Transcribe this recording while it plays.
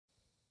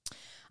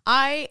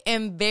I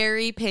am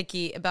very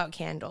picky about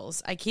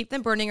candles. I keep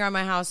them burning around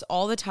my house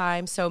all the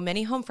time, so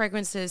many home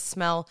fragrances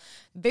smell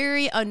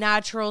very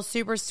unnatural,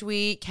 super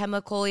sweet,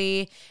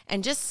 chemically,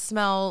 and just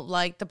smell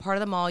like the part of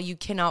the mall you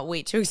cannot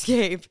wait to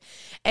escape.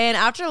 And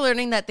after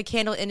learning that the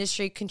candle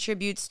industry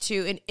contributes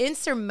to an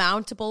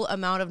insurmountable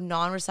amount of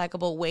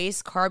non-recyclable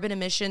waste, carbon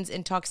emissions,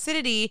 and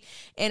toxicity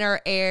in our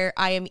air,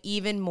 I am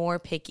even more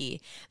picky.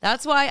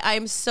 That's why I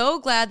am so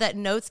glad that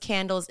Notes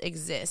candles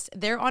exist.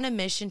 They're on a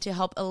mission to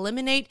help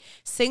eliminate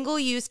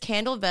single-use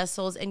candle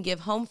vessels and give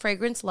home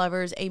fragrance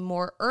lovers a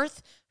more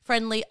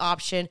earth-friendly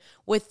option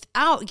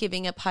without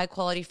giving up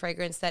high-quality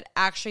fragrance that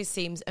actually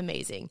seems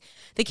amazing.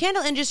 The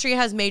candle industry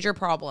has major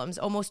problems.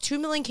 Almost 2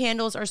 million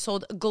candles are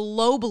sold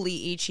globally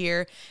each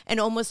year, and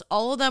almost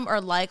all of them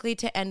are likely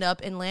to end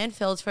up in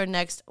landfills for the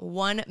next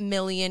 1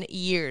 million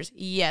years.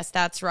 Yes,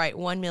 that's right,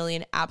 1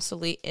 million,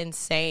 absolutely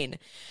insane.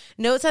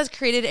 Notes has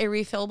created a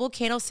refillable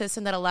candle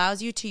system that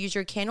allows you to use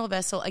your candle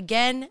vessel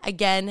again,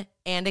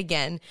 and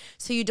again,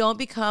 so you don't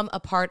become a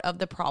part of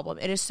the problem.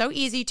 It is so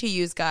easy to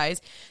use, guys.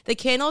 The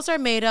candles are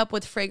made up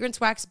with fragrance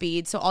wax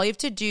beads, so all you have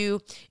to do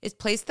is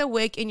place the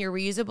wick in your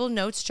reusable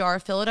Notes jar,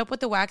 fill it up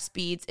with the wax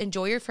beads,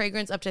 enjoy your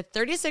fragrance up to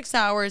 36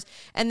 hours,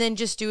 and then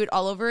just do it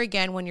all over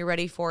again when you're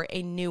ready for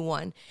a new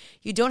one.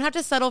 You don't have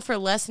to settle for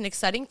less and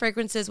exciting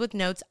fragrances with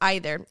Notes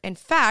either. In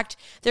fact,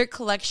 their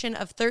collection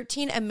of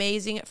 13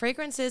 amazing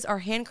fragrances are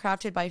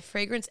handcrafted by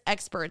fragrance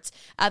experts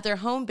at their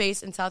home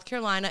base in South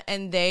Carolina,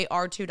 and they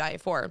are to die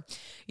for.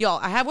 Y'all,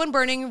 I have one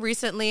burning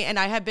recently, and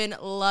I have been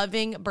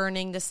loving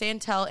burning the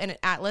Santal and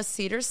Atlas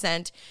Cedar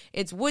scent.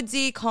 It's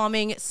woodsy,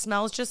 calming,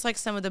 smells just like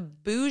some of the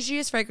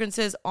bougiest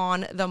fragrances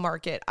on the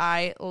market.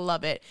 I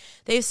love it.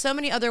 They have so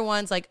many other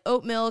ones like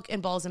oat milk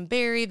and balsam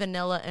berry,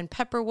 vanilla and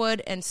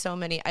pepperwood, and so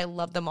many. I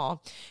love them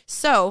all.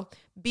 So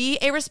be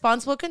a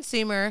responsible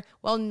consumer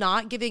while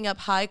not giving up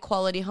high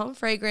quality home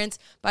fragrance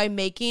by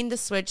making the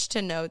switch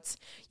to Notes.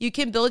 You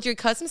can build your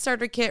custom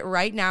starter kit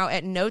right now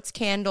at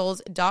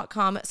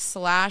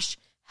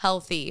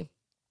notescandles.com/healthy.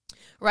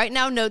 Right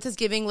now, Notes is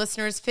giving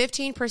listeners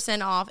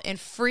 15% off and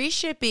free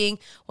shipping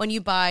when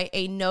you buy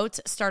a Notes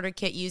starter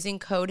kit using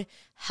code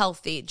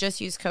HEALTHY. Just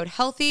use code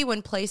HEALTHY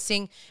when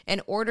placing an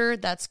order.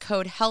 That's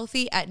code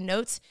HEALTHY at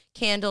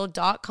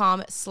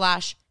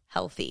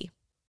notescandle.com/healthy.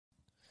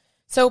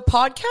 So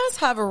podcasts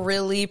have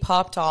really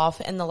popped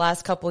off in the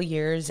last couple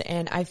years,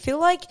 and I feel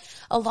like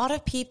a lot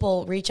of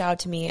people reach out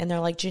to me and they're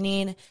like,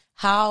 Janine,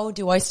 how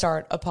do I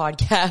start a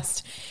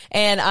podcast?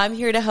 And I'm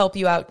here to help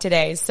you out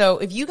today. So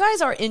if you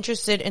guys are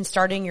interested in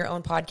starting your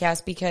own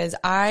podcast, because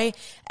I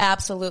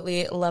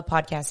absolutely love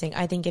podcasting.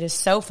 I think it is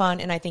so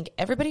fun and I think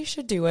everybody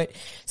should do it.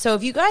 So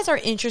if you guys are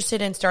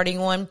interested in starting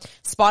one,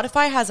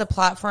 Spotify has a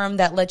platform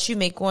that lets you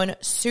make one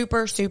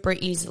super, super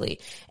easily.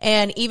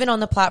 And even on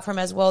the platform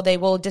as well, they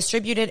will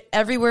distribute it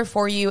everywhere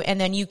for you. And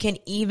then you can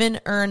even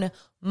earn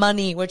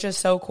money, which is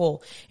so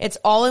cool. It's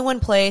all in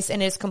one place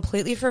and it's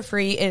completely for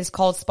free. It is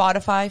called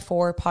Spotify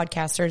for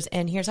Podcasters.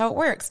 And here's how it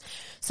works.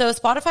 So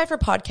Spotify for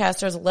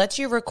Podcasters lets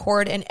you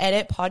record and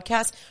edit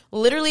podcasts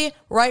literally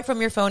right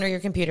from your phone or your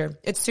computer.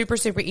 It's super,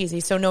 super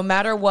easy. So no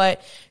matter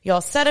what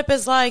y'all setup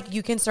is like,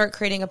 you can start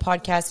creating a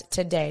podcast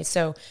today.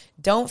 So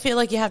don't feel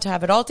like you have to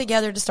have it all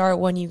together to start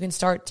one. You can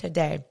start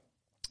today.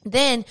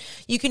 Then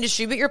you can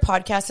distribute your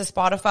podcast to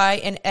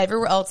Spotify and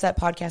everywhere else that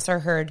podcasts are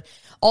heard.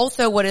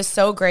 Also, what is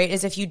so great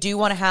is if you do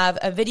want to have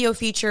a video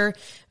feature,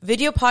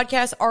 video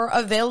podcasts are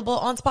available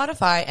on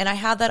Spotify, and I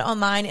have that on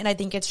mine, and I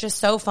think it's just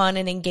so fun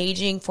and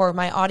engaging for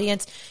my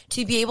audience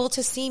to be able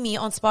to see me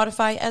on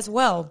Spotify as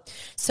well.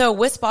 So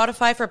with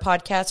Spotify for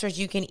Podcasters,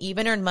 you can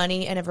even earn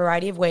money in a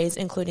variety of ways,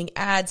 including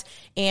ads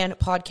and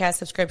podcast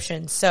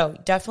subscriptions. So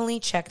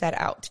definitely check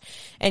that out.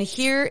 And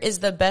here is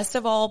the best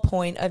of all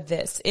point of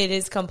this. It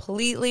is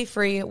completely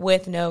free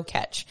with no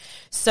catch.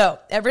 So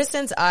ever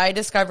since I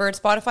discovered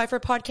Spotify for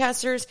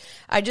Podcasters,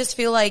 I just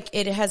feel like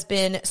it has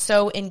been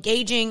so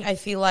engaging. I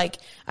feel like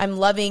I'm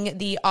loving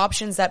the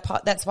options that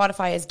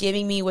Spotify is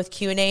giving me with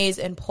Q&As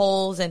and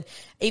polls and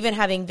even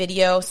having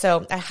video.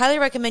 So I highly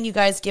recommend you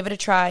guys give it a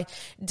try.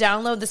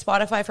 Download the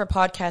Spotify for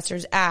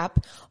Podcasters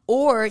app,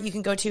 or you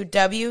can go to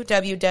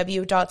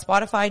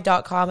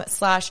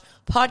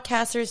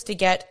www.spotify.com/podcasters to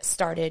get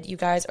started. You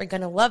guys are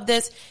going to love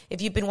this.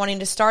 If you've been wanting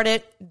to start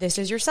it, this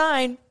is your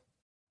sign.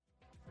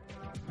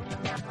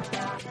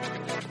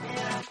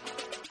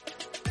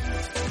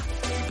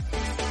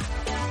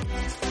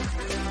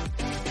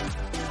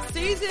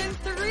 Season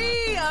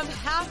 3 of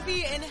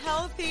Happy and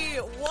Healthy.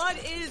 What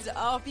is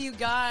up, you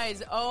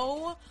guys?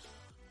 Oh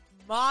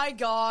my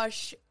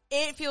gosh.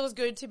 It feels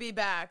good to be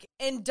back.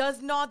 And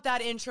does not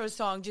that intro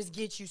song just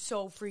get you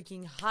so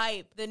freaking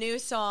hype? The new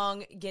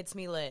song gets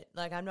me lit.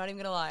 Like, I'm not even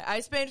gonna lie.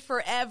 I spent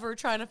forever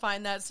trying to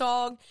find that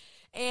song,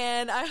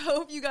 and I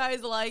hope you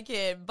guys like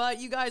it. But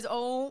you guys,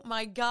 oh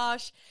my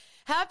gosh.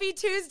 Happy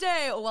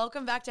Tuesday.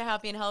 Welcome back to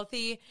Happy and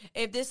Healthy.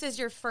 If this is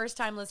your first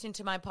time listening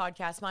to my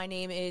podcast, my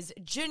name is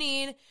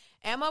Janine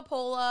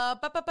Amapola.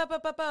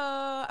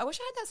 I wish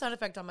I had that sound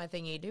effect on my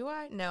thingy. Do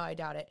I? No, I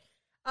doubt it.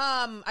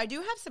 I do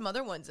have some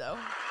other ones, though.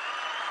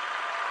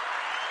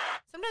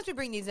 sometimes we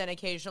bring these in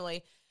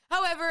occasionally.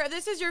 However, if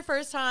this is your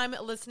first time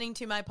listening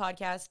to my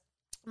podcast,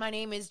 my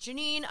name is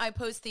Janine. I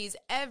post these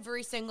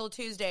every single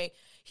Tuesday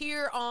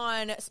here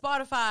on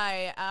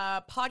Spotify,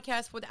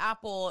 podcast with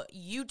Apple,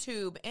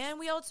 YouTube, and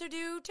we also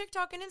do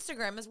TikTok and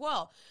Instagram as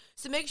well.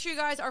 So make sure you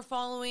guys are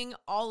following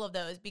all of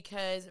those,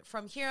 because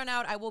from here on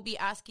out, I will be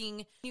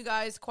asking you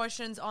guys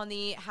questions on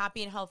the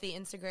Happy and Healthy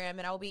Instagram,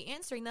 and I will be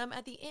answering them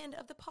at the end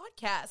of the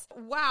podcast.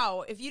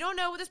 Wow. If you don't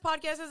know what this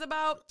podcast is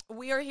about,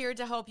 we are here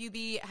to help you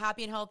be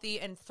happy and healthy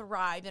and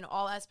thrive in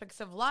all aspects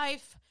of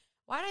life.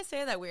 Why did I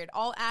say that weird?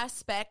 All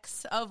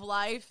aspects of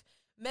life,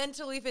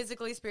 mentally,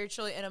 physically,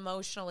 spiritually, and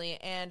emotionally.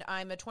 And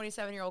I'm a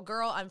 27-year-old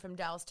girl. I'm from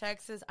Dallas,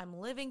 Texas. I'm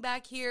living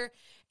back here,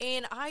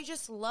 and I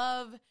just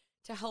love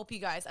to help you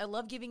guys. I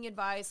love giving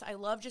advice. I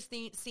love just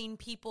seeing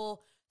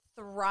people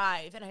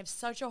thrive, and I have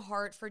such a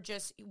heart for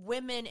just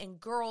women and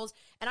girls,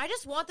 and I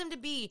just want them to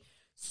be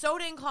so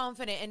dang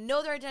confident and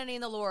know their identity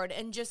in the Lord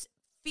and just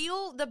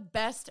feel the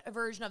best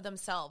version of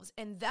themselves.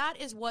 And that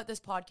is what this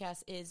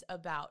podcast is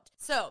about.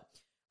 So,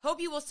 hope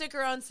you will stick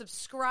around,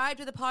 subscribe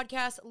to the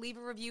podcast, leave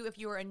a review if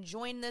you are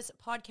enjoying this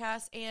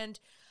podcast, and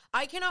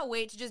I cannot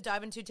wait to just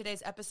dive into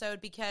today's episode,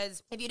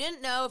 because if you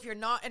didn't know, if you're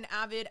not an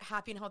avid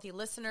Happy and Healthy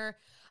listener,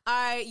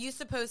 I used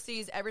to post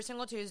these every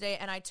single Tuesday,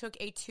 and I took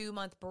a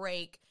 2-month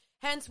break.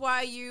 Hence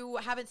why you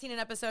haven't seen an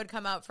episode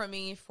come out from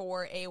me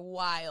for a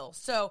while.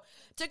 So,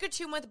 took a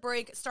 2-month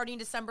break starting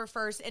December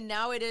 1st, and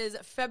now it is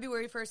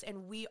February 1st,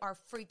 and we are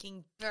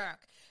freaking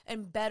back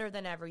and better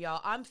than ever,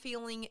 y'all. I'm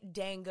feeling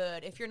dang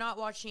good. If you're not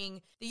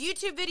watching the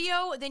YouTube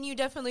video, then you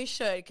definitely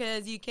should,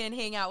 because you can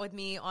hang out with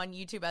me on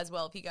YouTube as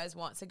well if you guys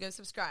want. So, go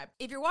subscribe.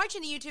 If you're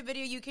watching the YouTube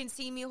video, you can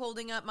see me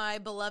holding up my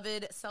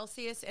beloved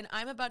Celsius, and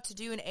I'm about to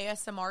do an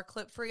ASMR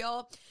clip for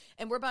y'all,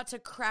 and we're about to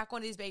crack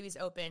one of these babies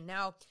open.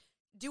 Now,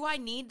 do I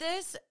need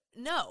this?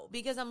 No,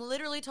 because I'm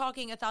literally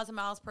talking 1,000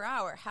 miles per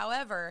hour.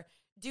 However,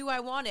 do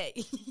I want it?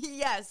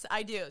 Yes,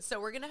 I do. So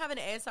we're going to have an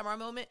ASMR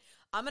moment.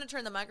 I'm going to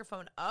turn the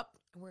microphone up,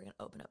 and we're going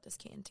to open up this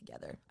can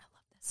together. I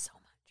love this so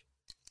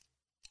much.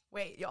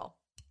 Wait, y'all.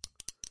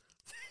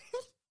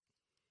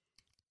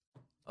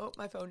 Oh,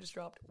 my phone just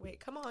dropped. Wait,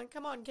 come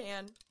on,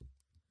 can.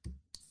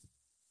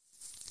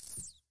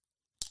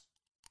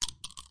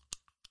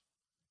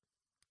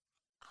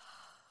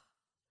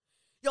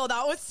 Yo,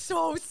 that was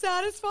so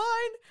satisfying.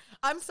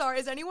 I'm sorry.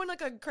 Is anyone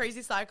like a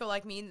crazy psycho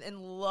like me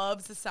and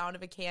loves the sound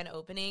of a can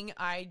opening?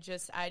 I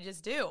just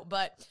do.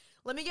 But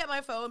let me get my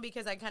phone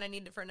because I kind of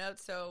need it for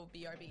notes. So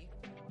BRB.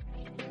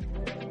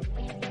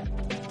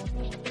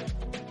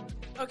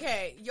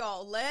 Okay,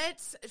 y'all,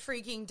 let's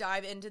freaking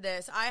dive into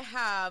this. I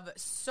have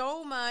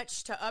so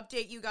much to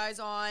update you guys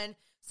on.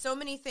 So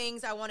many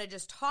things I want to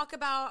just talk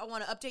about. I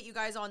want to update you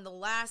guys on the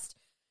last,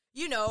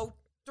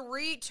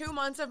 2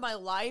 months of my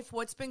life,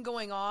 what's been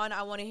going on.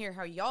 I want to hear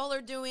how y'all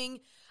are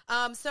doing.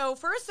 So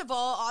first of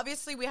all,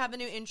 obviously we have a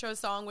new intro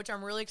song, which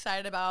I'm really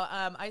excited about.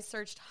 I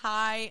searched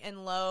high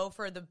and low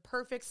for the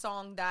perfect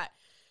song that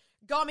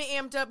got me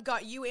amped up,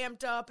 got you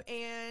amped up,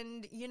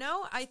 and,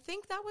 I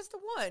think that was the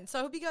one. So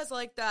I hope you guys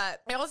like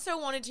that. I also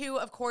wanted to,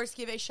 of course,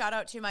 give a shout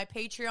out to my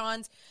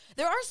Patreons.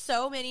 There are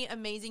so many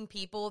amazing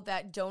people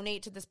that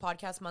donate to this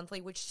podcast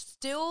monthly, which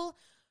still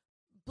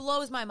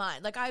blows my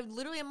mind. Like, I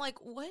literally am like,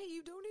 what?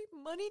 You donate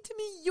money to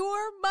me?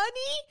 Your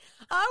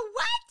money?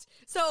 What?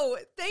 So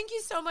thank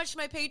you so much to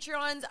my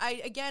Patreons.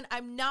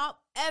 I'm not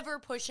ever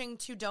pushing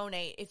to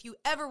donate. If you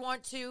ever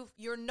want to,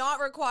 you're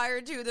not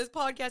required to. This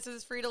podcast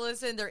is free to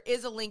listen. There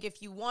is a link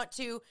if you want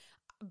to.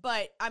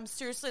 But I'm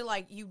seriously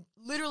like, you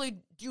literally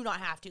do not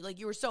have to. Like,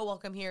 you are so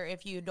welcome here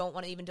if you don't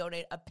want to even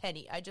donate a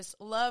penny. I just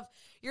love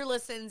your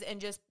listens and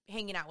just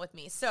hanging out with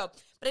me. So,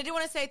 but I do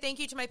want to say thank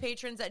you to my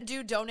patrons that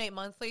do donate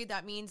monthly.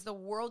 That means the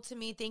world to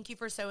me. Thank you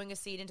for sowing a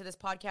seed into this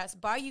podcast.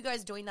 By you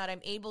guys doing that,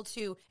 I'm able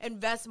to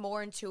invest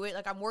more into it.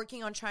 Like, I'm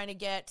working on trying to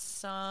get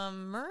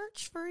some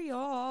merch for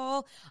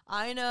y'all.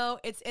 I know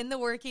it's in the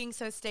working,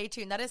 so stay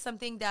tuned. That is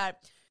something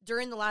that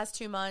during the last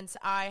 2 months,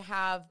 I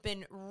have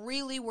been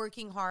really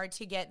working hard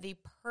to get the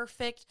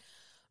perfect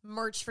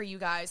merch for you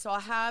guys. So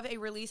I'll have a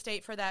release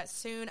date for that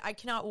soon. I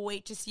cannot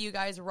wait to see you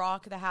guys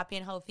rock the Happy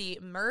and Healthy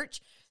merch.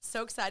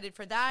 So excited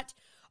for that.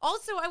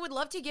 Also, I would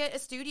love to get a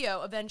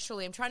studio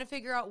eventually. I'm trying to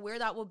figure out where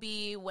that will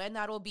be, when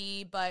that will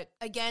be. But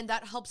again,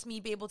 that helps me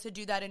be able to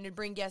do that and to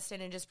bring guests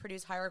in and just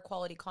produce higher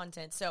quality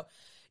content. So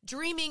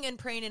dreaming and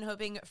praying and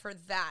hoping for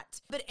that.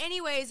 But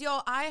anyways,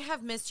 y'all, I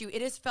have missed you.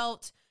 It has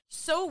felt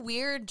so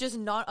weird just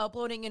not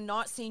uploading and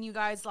not seeing you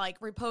guys like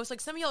repost.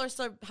 Like, some of y'all are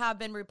still have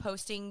been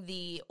reposting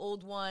the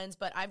old ones,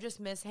 but I've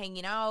just missed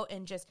hanging out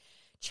and just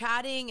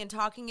chatting and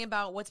talking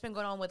about what's been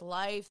going on with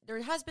life.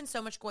 There has been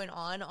so much going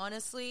on,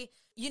 honestly.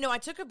 I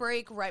took a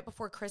break right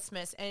before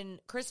Christmas, and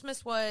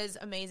Christmas was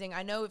amazing.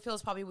 I know it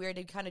feels probably weird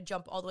to kind of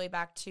jump all the way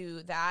back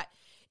to that.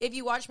 If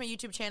you watched my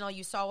YouTube channel,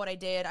 you saw what I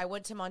did. I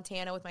went to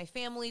Montana with my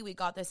family. We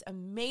got this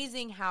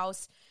amazing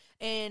house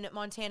in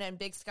Montana and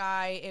Big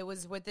Sky. It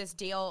was with this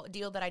deal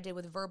that I did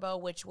with Verbo,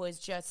 which was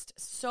just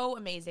so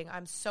amazing.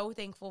 I'm so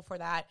thankful for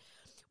that.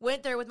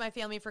 Went there with my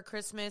family for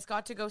Christmas,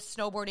 got to go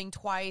snowboarding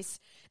twice.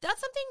 That's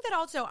something that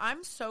also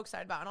I'm so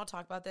excited about, and I'll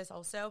talk about this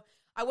also.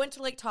 I went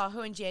to Lake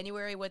Tahoe in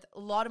January with a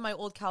lot of my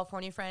old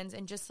California friends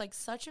and just like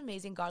such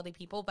amazing godly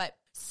people. But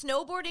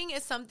snowboarding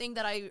is something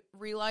that I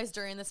realized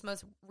during this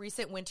most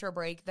recent winter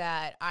break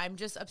that I'm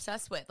just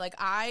obsessed with. Like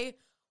I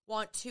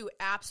want to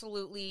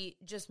absolutely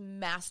just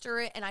master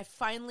it. And I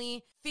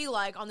finally feel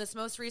like on this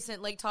most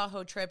recent Lake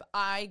Tahoe trip,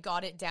 I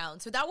got it down.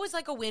 So that was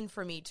like a win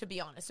for me, to be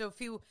honest. So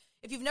if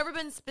you've never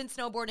been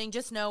snowboarding,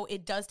 just know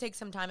it does take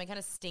some time. It kind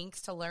of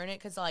stinks to learn it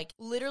because like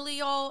literally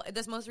y'all,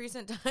 this most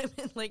recent time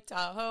in Lake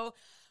Tahoe,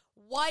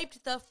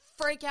 wiped the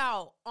frick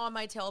out on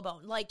my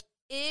tailbone. Like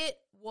it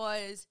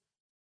was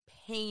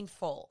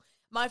painful.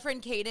 My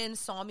friend Caden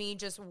saw me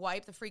just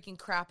wipe the freaking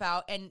crap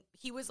out and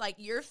he was like,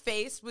 your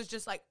face was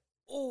just like,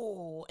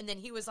 oh, and then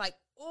he was like,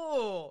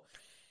 oh,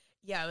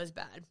 yeah, it was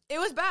bad. It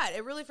was bad.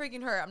 It really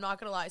freaking hurt. I'm not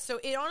going to lie. So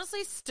it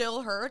honestly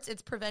still hurts.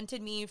 It's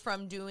prevented me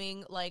from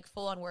doing like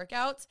full on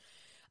workouts.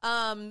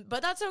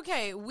 But that's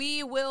okay.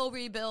 We will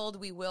rebuild.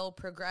 We will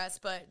progress.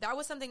 But that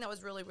was something that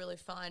was really, really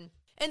fun.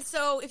 And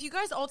so if you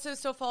guys also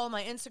still follow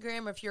my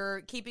Instagram, or if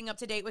you're keeping up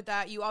to date with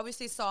that, you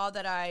obviously saw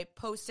that I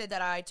posted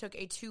that I took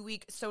a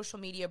 2-week social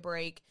media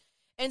break.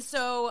 And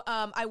so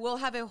I will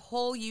have a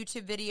whole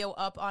YouTube video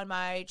up on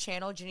my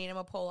channel, Janina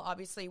Mapola,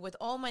 obviously, with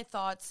all my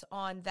thoughts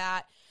on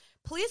that.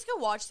 Please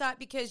go watch that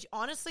because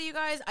honestly, you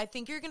guys, I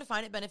think you're going to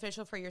find it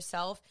beneficial for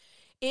yourself.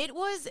 It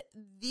was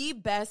the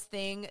best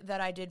thing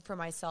that I did for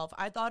myself.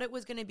 I thought it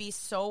was going to be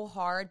so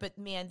hard, but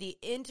man, the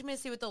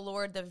intimacy with the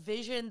Lord, the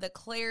vision, the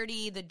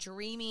clarity, the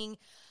dreaming,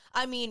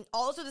 I mean,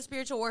 also the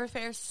spiritual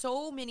warfare,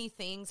 so many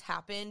things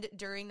happened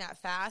during that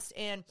fast.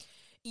 And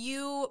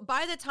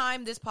by the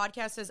time this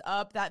podcast is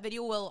up, that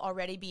video will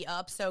already be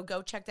up. So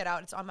go check that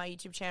out. It's on my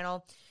YouTube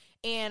channel.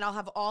 And I'll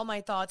have all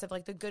my thoughts of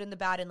like the good and the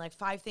bad and like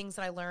 5 things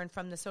that I learned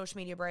from the social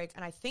media break.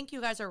 And I think you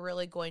guys are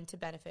really going to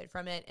benefit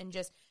from it and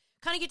just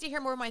kind of get to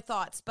hear more of my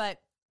thoughts. But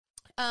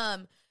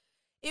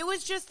it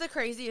was just the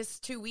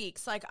craziest 2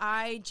 weeks. Like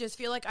I just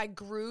feel like I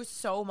grew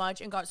so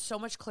much and got so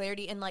much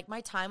clarity. And like my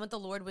time with the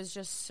Lord was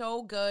just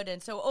so good.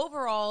 And so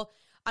overall,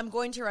 I'm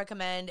going to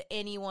recommend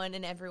anyone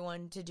and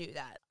everyone to do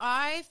that.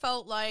 I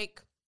felt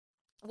like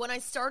when I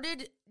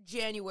started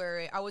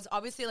January, I was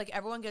obviously like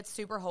everyone gets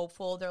super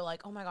hopeful. They're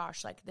like, oh my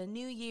gosh, like the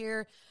new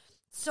year,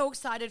 so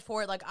excited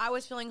for it. Like I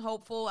was feeling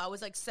hopeful. I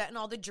was like setting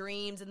all the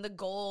dreams and the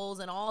goals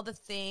and all the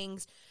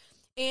things.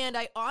 And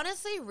I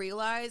honestly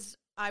realized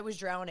I was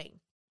drowning.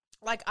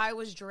 Like I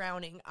was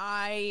drowning.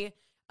 I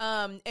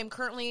am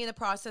currently in the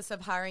process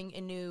of hiring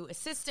a new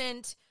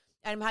assistant.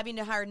 And I'm having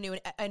to hire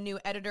a new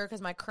editor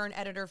because my current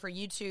editor for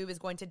YouTube is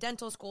going to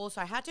dental school. So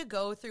I had to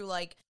go through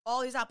like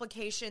all these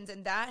applications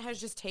and that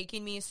has just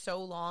taken me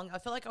so long. I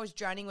feel like I was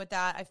drowning with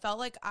that. I felt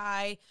like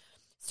I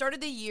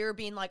started the year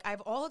being like, I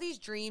have all these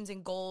dreams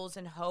and goals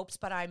and hopes,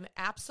 but I'm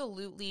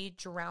absolutely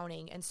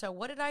drowning. And so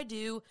what did I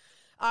do?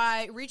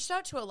 I reached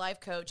out to a life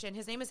coach and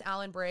his name is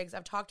Alan Briggs.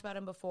 I've talked about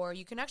him before.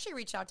 You can actually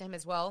reach out to him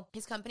as well.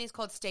 His company is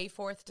called Stay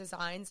Forth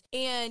Designs.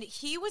 And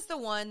he was the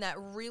one that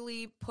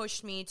really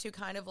pushed me to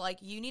kind of like,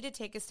 you need to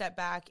take a step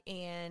back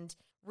and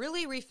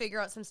really refigure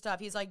out some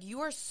stuff. He's like, you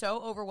are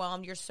so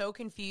overwhelmed. You're so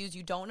confused.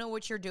 You don't know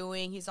what you're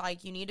doing. He's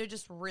like, you need to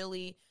just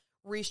really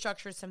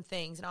restructure some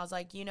things. And I was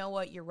like, you know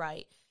what? You're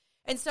right.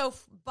 And so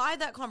by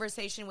that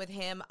conversation with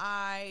him,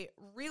 I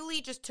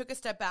really just took a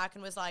step back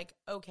and was like,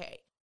 okay,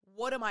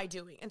 what am I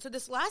doing? And so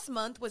this last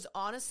month was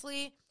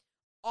honestly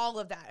all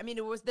of that. I mean,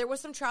 there was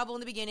some travel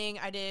in the beginning.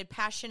 I did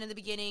Passion in the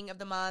beginning of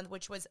the month,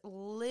 which was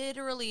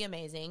literally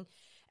amazing.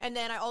 And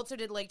then I also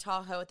did Lake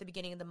Tahoe at the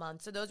beginning of the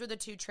month. So those were the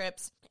 2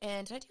 trips.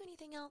 And did I do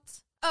anything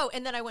else? Oh,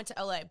 and then I went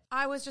to LA.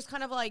 I was just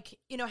kind of like,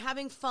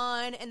 having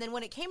fun. And then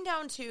when it came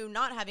down to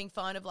not having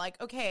fun of like,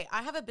 okay,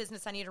 I have a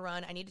business I need to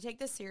run. I need to take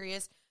this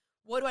serious.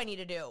 What do I need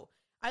to do?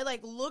 I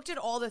like looked at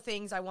all the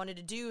things I wanted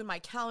to do in my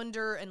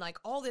calendar and like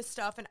all this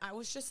stuff. And I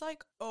was just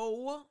like,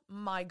 oh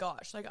my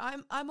gosh, like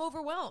I'm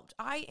overwhelmed.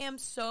 I am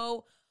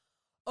so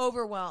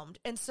overwhelmed.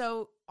 And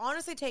so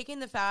honestly, taking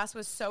the fast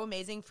was so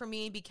amazing for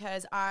me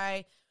because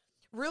I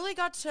really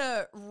got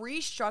to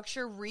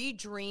restructure,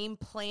 redream,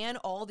 plan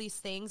all these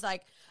things.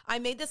 Like I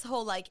made this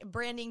whole like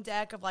branding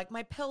deck of like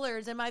my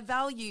pillars and my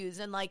values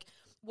and like,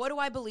 what do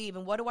I believe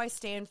and what do I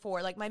stand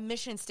for? Like my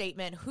mission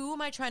statement, who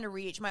am I trying to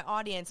reach? My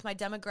audience, my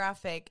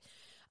demographic,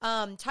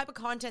 type of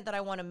content that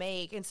I want to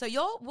make. And so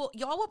y'all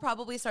will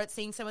probably start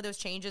seeing some of those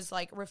changes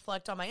like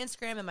reflect on my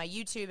Instagram and my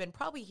YouTube and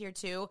probably here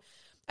too.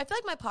 I feel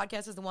like my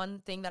podcast is the one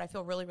thing that I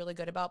feel really, really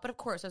good about. But of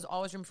course, there's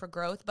always room for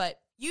growth. But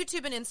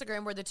YouTube and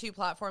Instagram were the 2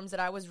 platforms that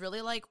I was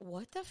really like,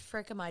 what the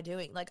frick am I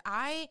doing? Like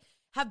I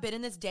have been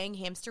in this dang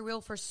hamster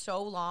wheel for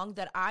so long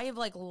that I have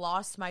like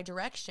lost my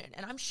direction.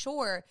 And I'm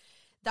sure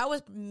that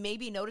was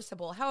maybe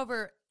noticeable.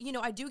 However,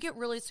 I do get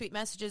really sweet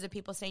messages of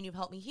people saying you've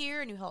helped me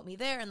here and you helped me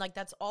there. And like,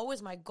 that's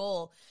always my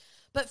goal.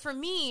 But for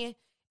me,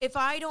 if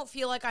I don't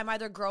feel like I'm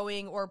either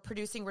growing or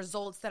producing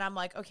results, then I'm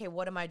like, okay,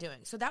 what am I doing?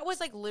 So that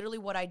was like literally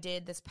what I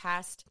did this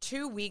past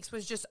 2 weeks,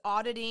 was just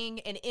auditing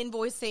and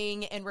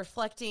invoicing and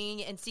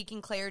reflecting and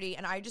seeking clarity.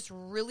 And I just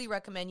really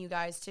recommend you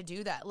guys to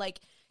do that. Like,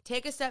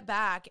 take a step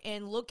back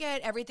and look at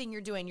everything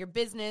you're doing, your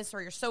business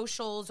or your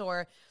socials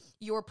or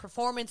your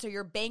performance or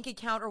your bank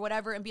account or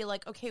whatever, and be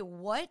like, okay,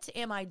 what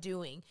am I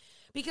doing?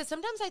 Because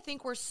sometimes I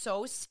think we're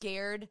so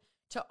scared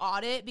to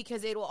audit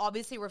because it will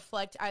obviously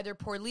reflect either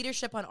poor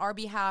leadership on our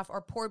behalf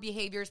or poor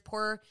behaviors,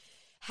 poor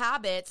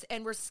habits,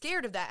 and we're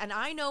scared of that. And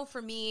I know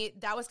for me,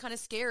 that was kind of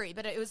scary,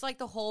 but it was like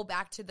the whole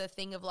back to the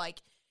thing of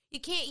like, you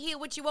can't heal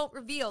what you won't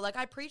reveal. Like,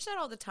 I preach that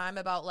all the time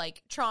about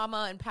like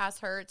trauma and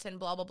past hurts and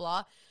blah, blah,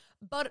 blah.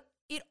 But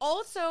it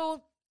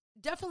also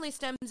definitely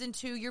stems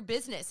into your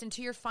business,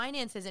 into your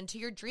finances, into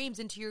your dreams,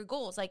 into your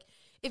goals. Like,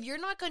 if you're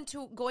not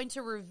going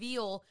to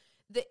reveal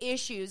the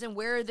issues and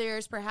where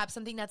there's perhaps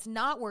something that's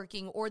not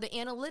working or the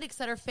analytics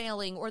that are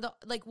failing or the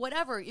like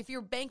whatever, if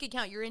your bank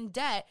account, you're in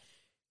debt,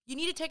 you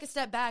need to take a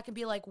step back and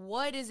be like,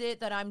 what is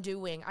it that I'm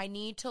doing? I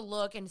need to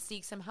look and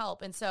seek some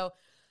help. And so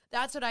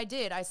that's what I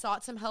did. I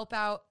sought some help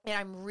out, and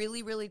I'm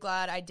really, really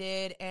glad I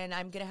did. And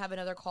I'm going to have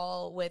another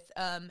call with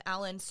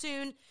Alan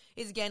soon.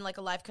 He's, again, like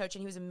a life coach,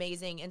 and he was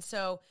amazing. And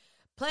so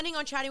planning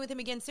on chatting with him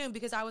again soon,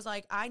 because I was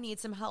like, I need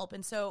some help.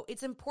 And so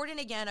it's important,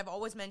 again, I've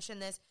always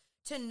mentioned this,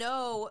 to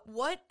know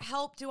what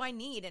help do I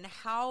need and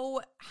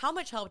how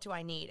much help do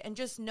I need, and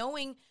just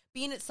knowing,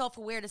 being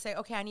self-aware to say,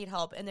 okay, I need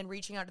help, and then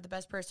reaching out to the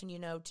best person you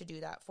know to do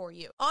that for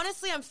you.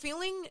 Honestly, I'm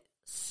feeling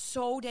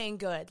so dang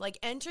good. Like,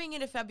 entering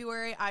into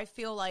February, I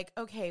feel like,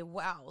 okay,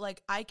 wow,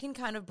 like I can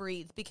kind of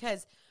breathe,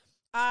 because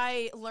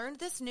I learned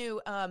this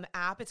new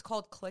app. It's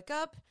called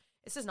ClickUp.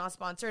 This is not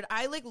sponsored.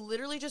 I like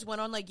literally just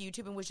went on like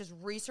YouTube and was just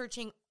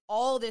researching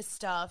all this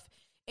stuff.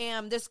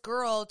 And this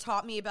girl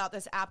taught me about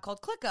this app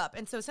called ClickUp.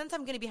 And so since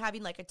I'm going to be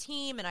having like a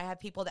team and I have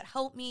people that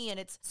help me and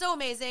it's so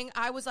amazing,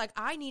 I was like,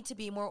 I need to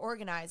be more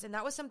organized. And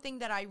that was something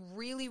that I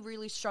really,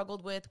 really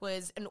struggled with,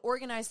 was an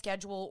organized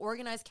schedule,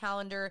 organized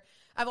calendar.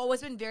 I've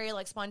always been very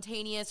like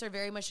spontaneous or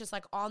very much just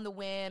like on the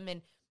whim.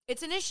 And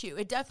it's an issue.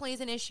 It definitely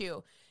is an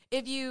issue.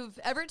 If you've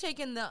ever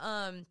taken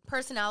the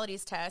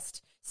personalities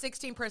test,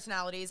 16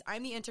 personalities,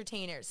 I'm the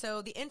entertainer.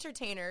 So the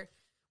entertainer,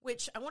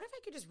 which I wonder if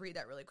I could just read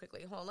that really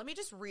quickly. Hold on, let me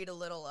just read a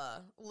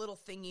little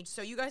thingy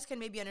so you guys can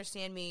maybe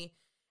understand me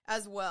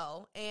as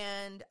well.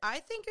 And I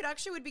think it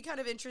actually would be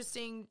kind of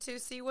interesting to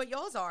see what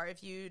y'all's are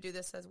if you do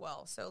this as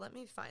well. So let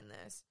me find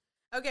this.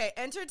 Okay,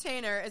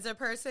 entertainer is a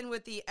person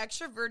with the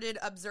extroverted,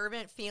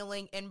 observant,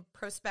 feeling, and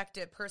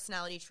prospective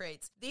personality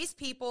traits. These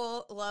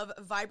people love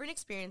vibrant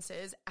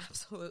experiences,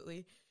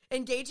 absolutely.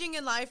 Engaging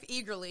in life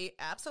eagerly,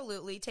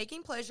 absolutely.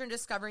 Taking pleasure in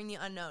discovering the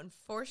unknown,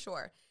 for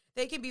sure.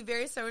 They can be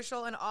very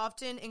social and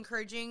often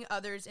encouraging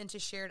others into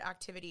shared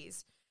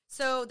activities.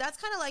 So that's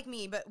kind of like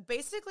me, but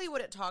basically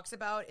what it talks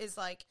about is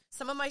like,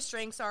 some of my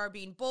strengths are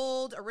being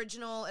bold,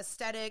 original,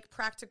 aesthetic,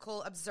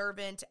 practical,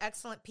 observant,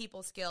 excellent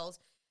people skills.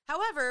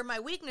 However, my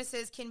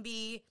weaknesses can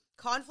be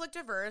conflict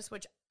averse,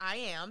 which I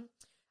am,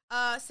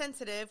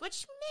 sensitive,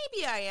 which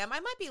maybe I am. I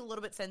might be a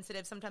little bit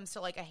sensitive sometimes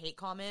to like a hate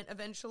comment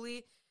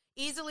eventually.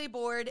 Easily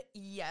bored,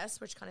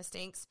 yes, which kind of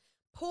stinks.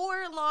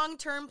 Poor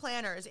long-term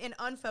planners and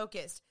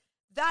unfocused.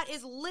 That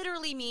is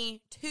literally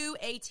me to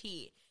a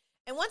T.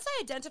 And once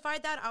I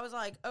identified that, I was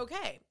like,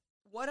 okay,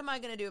 what am I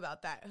going to do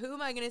about that? Who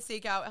am I going to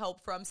seek out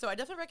help from? So I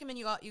definitely recommend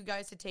you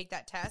guys to take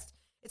that test.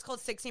 It's called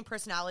 16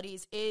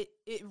 Personalities. It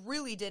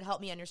really did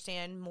help me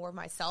understand more of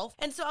myself.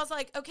 And so I was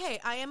like, okay,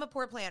 I am a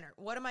poor planner.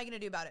 What am I going to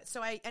do about it?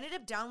 So I ended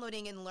up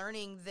downloading and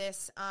learning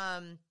this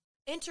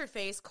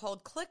interface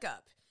called ClickUp.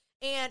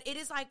 And it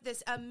is like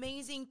this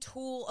amazing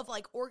tool of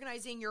like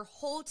organizing your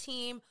whole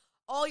team,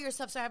 all your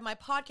stuff. So I have my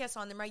podcast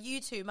on there, my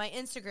YouTube, my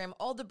Instagram,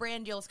 all the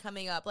brand deals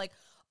coming up, like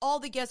all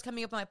the guests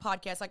coming up on my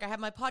podcast. Like I have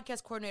my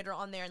podcast coordinator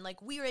on there, and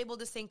like we were able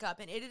to sync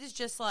up, and it is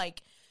just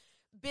like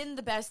been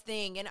the best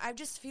thing. And I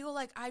just feel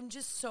like I'm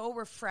just so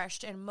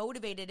refreshed and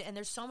motivated, and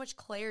there's so much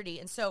clarity.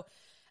 And so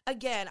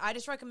again, I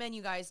just recommend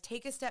you guys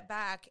take a step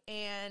back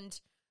and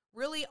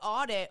really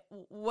audit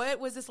what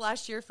was this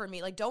last year for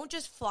me. Like, don't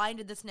just fly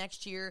into this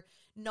next year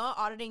not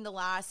auditing the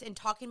last and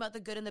talking about the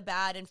good and the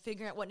bad and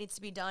figuring out what needs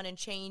to be done and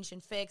changed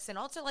and fixed. And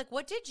also, like,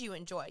 what did you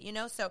enjoy, you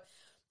know? So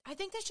I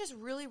think that's just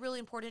really, really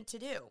important to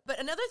do. But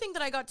another thing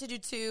that I got to do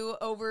too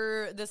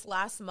over this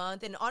last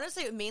month, and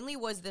honestly, it mainly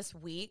was this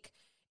week,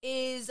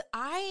 is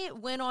I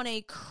went on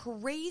a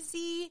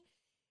crazy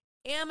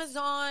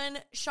Amazon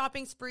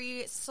shopping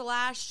spree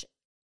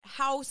 /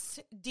 house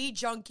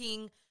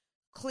de-junking,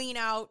 clean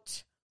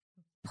out,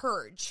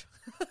 purge.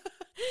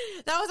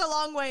 That was a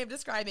long way of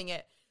describing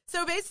it.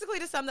 So basically,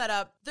 to sum that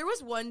up, there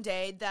was one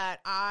day that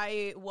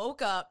I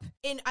woke up,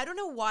 and I don't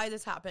know why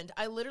this happened.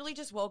 I literally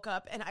just woke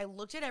up and I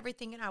looked at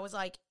everything and I was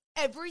like,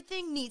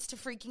 everything needs to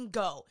freaking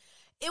go.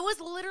 It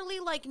was literally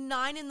like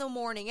 9 a.m.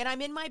 and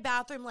I'm in my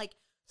bathroom like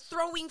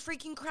throwing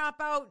freaking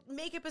crap out.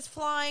 Makeup is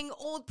flying,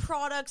 old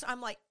products. I'm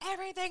like,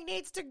 everything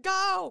needs to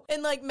go.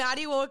 And like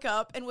Maddie woke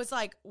up and was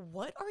like,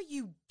 what are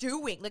you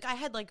doing? Like I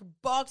had like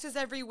boxes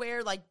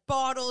everywhere, like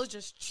bottles,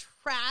 just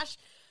trash.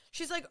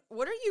 She's like,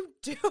 what are you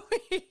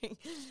doing?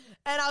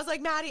 And I was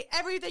like, Maddie,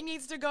 everything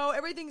needs to go.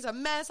 Everything's a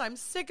mess. I'm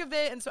sick of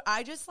it. And so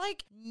I just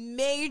like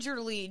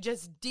majorly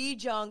just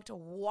dejunked,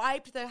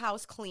 wiped the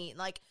house clean.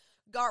 Like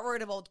got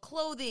rid of old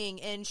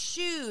clothing and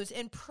shoes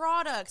and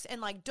products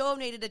and like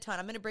donated a ton.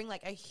 I'm going to bring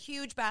like a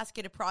huge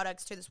basket of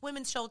products to this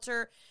women's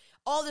shelter,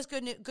 all this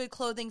good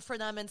clothing for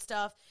them and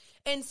stuff.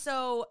 And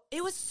so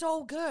it was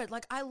so good.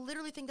 Like I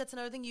literally think that's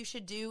another thing you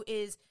should do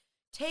is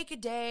take a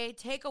day,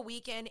 take a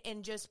weekend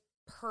and just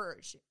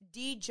purge,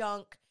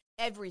 de-junk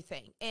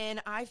everything.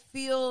 And I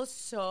feel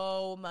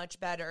so much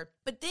better.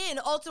 But then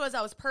also as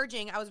I was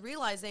purging, I was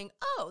realizing,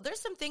 oh,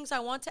 there's some things I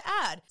want to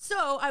add.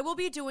 So I will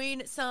be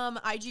doing some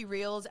IG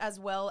Reels as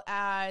well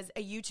as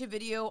a YouTube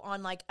video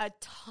on like a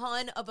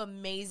ton of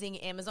amazing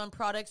Amazon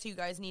products you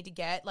guys need to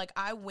get. Like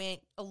I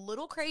went a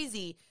little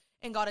crazy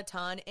and got a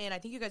ton, and I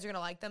think you guys are going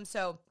to like them.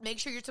 So make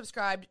sure you're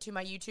subscribed to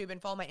my YouTube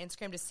and follow my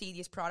Instagram to see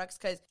these products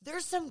because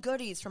there's some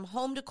goodies from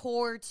home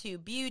decor to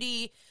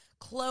beauty,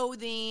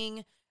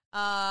 clothing.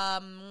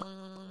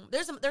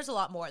 There's a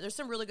lot more. There's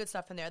some really good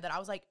stuff in there that I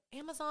was like,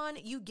 Amazon,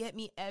 you get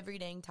me every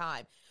dang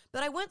time.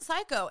 But I went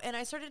psycho and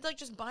I started like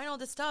just buying all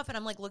this stuff and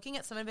I'm like looking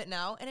at some of it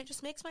now and it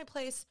just makes my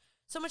place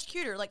so much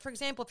cuter. Like for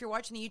example, if you're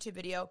watching the YouTube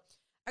video,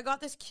 I got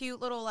this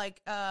cute little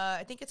like,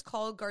 I think it's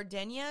called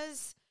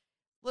gardenias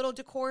little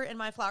decor in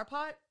my flower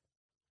pot.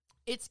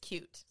 It's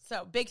cute.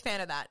 So big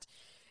fan of that.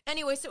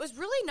 Anyway, so it was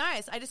really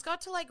nice. I just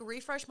got to like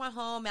refresh my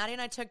home. Maddie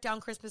and I took down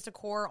Christmas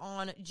decor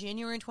on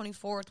January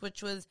 24th,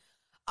 which was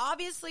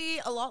obviously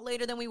a lot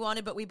later than we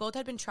wanted, but we both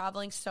had been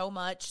traveling so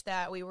much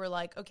that we were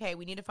like, okay,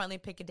 we need to finally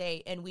pick a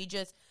date. And we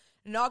just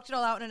knocked it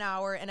all out in an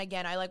hour. And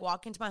again, I like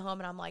walk into my home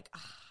and I'm like,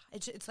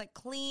 it's like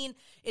clean,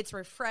 it's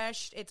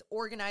refreshed, it's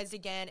organized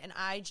again. And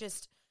I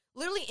just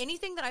literally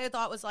anything that I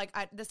thought was like,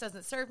 this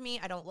doesn't serve me.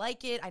 I don't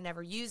like it. I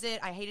never use it.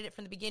 I hated it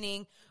from the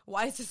beginning.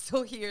 Why is it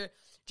still here?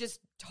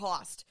 Just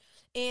tossed.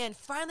 And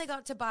finally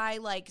got to buy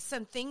like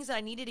some things that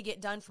I needed to get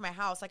done for my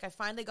house. Like I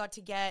finally got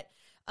to get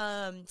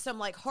some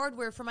like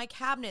hardware for my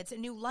cabinets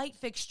and new light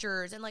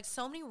fixtures and like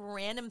so many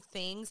random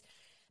things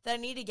that I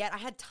need to get. I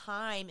had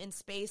time and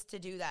space to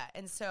do that.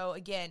 And so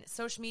again,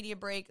 social media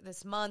break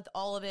this month,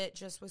 all of it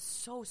just was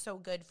so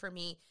good for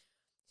me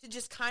to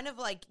just kind of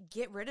like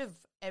get rid of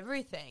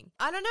everything.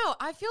 I don't know.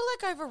 I feel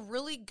like I have a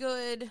really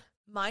good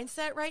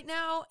mindset right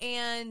now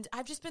and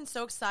I've just been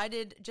so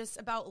excited just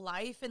about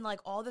life and like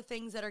all the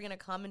things that are going to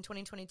come in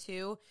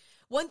 2022.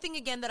 One thing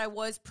again that I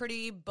was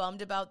pretty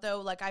bummed about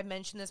though, like I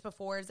mentioned this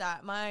before, is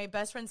that my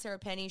best friend Sarah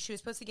Penny, she was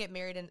supposed to get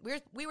married and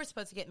we were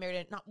supposed to get married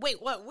in,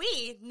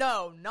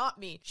 not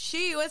me.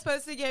 She was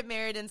supposed to get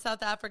married in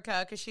South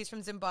Africa because she's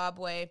from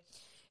Zimbabwe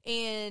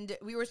and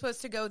we were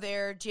supposed to go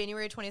there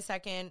January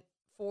 22nd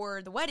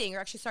for the wedding, or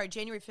actually, sorry,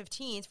 January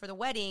 15th for the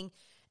wedding.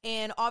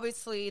 And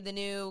obviously the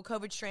new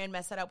COVID strand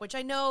messed that up, which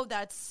I know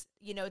that's,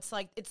 you know, it's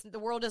like, the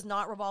world does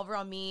not revolve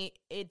around me.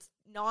 It's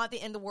not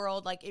the end of the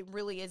world. Like it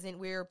really isn't.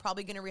 We're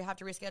probably going to have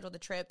to reschedule the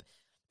trip,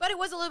 but it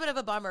was a little bit of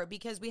a bummer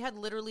because we had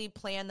literally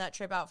planned that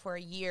trip out for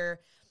a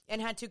year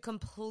and had to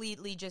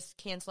completely just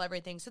cancel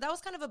everything. So that was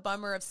kind of a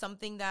bummer of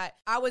something that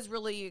I was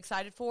really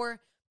excited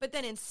for. But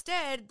then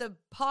instead, the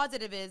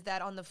positive is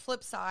that on the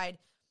flip side,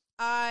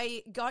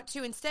 I got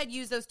to instead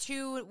use those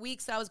 2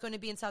 weeks that I was going to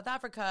be in South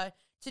Africa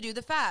to do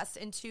the fast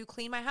and to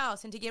clean my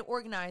house and to get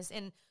organized.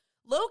 And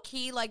low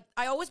key, like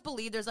I always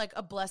believe there's like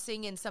a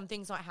blessing in some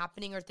things not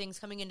happening or things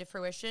coming into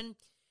fruition.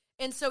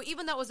 And so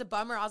even though it was a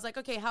bummer, I was like,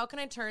 okay, how can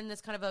I turn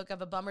this kind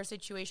of a bummer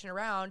situation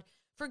around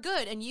for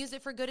good and use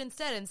it for good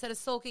instead of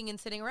sulking and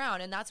sitting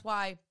around. And that's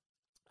why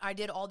I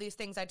did all these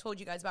things I told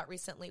you guys about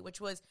recently,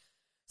 which was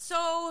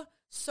so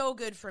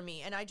good for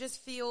me. And I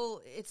just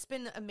feel it's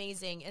been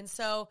amazing. And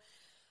so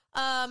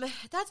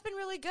that's been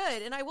really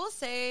good. And I will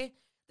say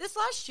this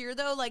last year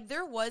though, like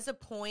there was a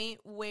point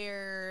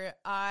where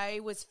I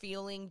was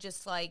feeling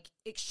just like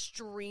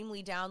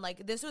extremely down.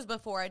 Like this was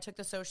before I took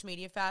the social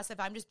media fast. If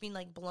I'm just being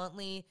like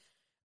bluntly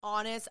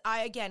honest,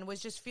 I again was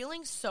just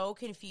feeling so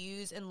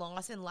confused and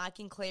lost and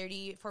lacking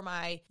clarity for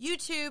my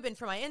YouTube and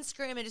for my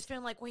Instagram and just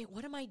feeling like, wait,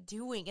 what am I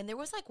doing? And there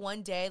was like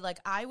one day, like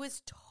I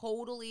was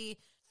totally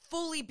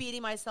fully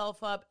beating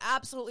myself up,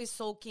 absolutely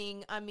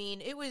sulking. I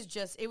mean, it was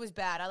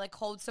bad. I like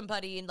called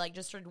somebody and like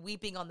just started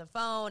weeping on the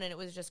phone and it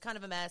was just kind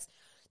of a mess.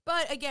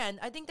 But again,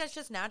 I think that's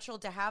just natural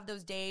to have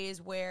those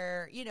days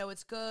where, you know,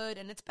 it's good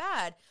and it's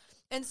bad.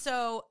 And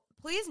so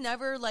please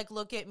never like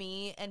look at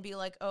me and be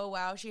like, oh,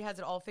 wow, she has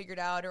it all figured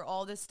out or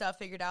all this stuff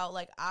figured out.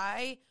 Like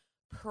I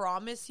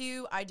promise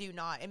you, I do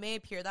not. It may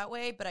appear that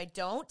way, but I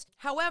don't.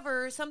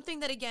 However,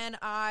 something that, again,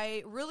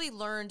 I really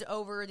learned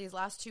over these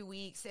last 2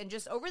 weeks and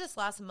just over this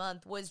last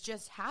month was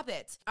just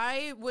habits.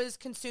 I was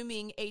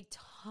consuming a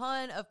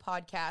ton of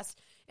podcasts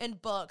and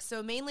books.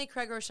 So mainly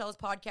Craig Rochelle's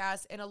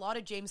podcast and a lot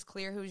of James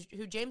Clear,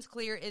 who James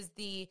Clear is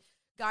the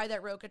guy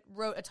that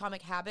wrote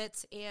Atomic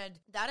Habits. And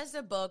that is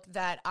a book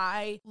that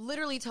I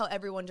literally tell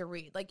everyone to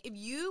read. Like, if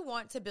you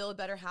want to build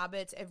better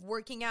habits of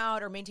working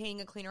out or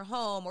maintaining a cleaner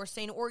home or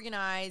staying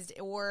organized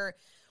or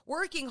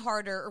working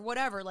harder or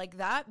whatever, like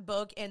that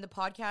book and the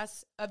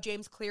podcast of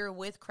James Clear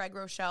with Craig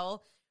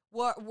Rochelle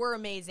were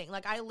amazing.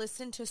 Like, I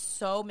listened to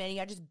so many.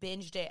 I just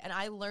binged it and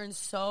I learned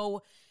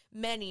so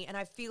many. And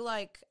I feel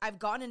like I've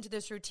gotten into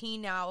this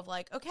routine now of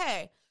like,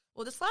 okay,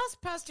 well, this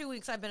past 2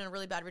 weeks, I've been in a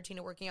really bad routine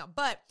of working out,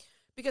 but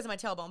because of my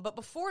tailbone. But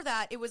before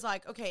that, it was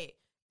like, okay,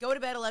 go to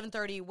bed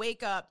 11:30,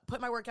 wake up,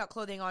 put my workout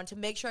clothing on to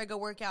make sure I go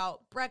work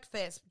out,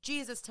 breakfast,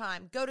 Jesus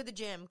time, go to the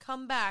gym,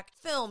 come back,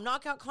 film,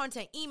 knock out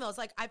content, emails.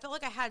 Like, I felt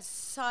like I had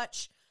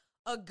such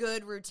a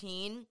good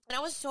routine. And I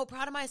was so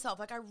proud of myself.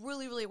 Like, I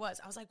really, really was.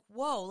 I was like,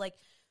 whoa, like,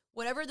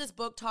 whatever this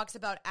book talks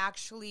about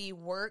actually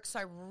works. So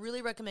I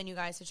really recommend you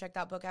guys to check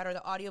that book out or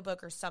the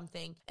audiobook or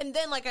something. And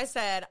then, like I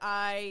said,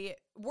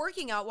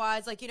 working out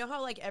wise, like, you know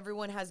how like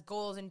everyone has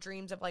goals and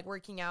dreams of like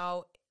working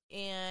out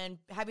and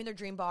having their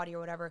dream body or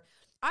whatever.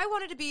 I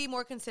wanted to be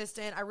more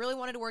consistent. I really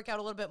wanted to work out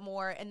a little bit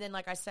more. And then,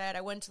 like I said,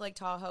 I went to Lake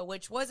Tahoe,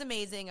 which was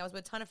amazing. I was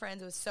with a ton of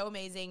friends. It was so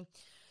amazing.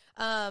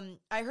 I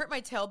hurt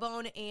my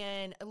tailbone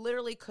and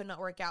literally could not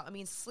work out. I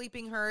mean,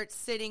 sleeping hurt,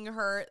 sitting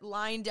hurt,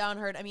 lying down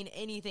hurt. I mean,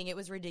 anything. It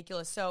was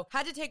ridiculous. So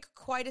had to take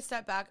quite a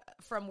step back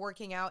from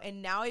working out.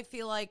 And now I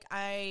feel like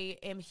I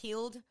am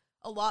healed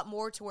a lot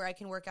more to where I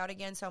can work out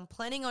again. So I'm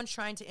planning on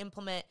trying to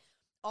implement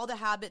all the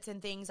habits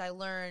and things I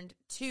learned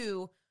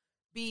to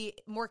be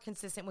more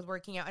consistent with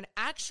working out and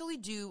actually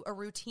do a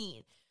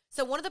routine.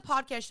 So one of the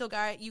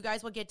podcasts you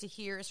guys will get to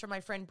hear is from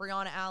my friend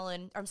Brianna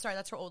Allen. I'm sorry,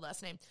 that's her old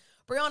last name.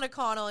 Brianna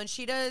Connell, and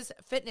she does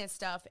fitness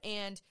stuff.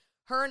 And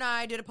her and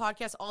I did a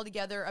podcast all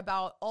together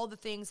about all the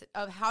things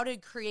of how to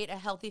create a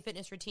healthy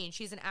fitness routine.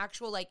 She's an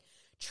actual like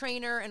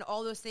trainer and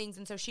all those things.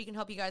 And so she can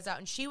help you guys out.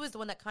 And she was the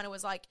one that kind of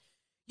was like,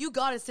 you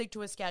got to stick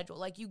to a schedule.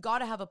 Like, you got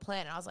to have a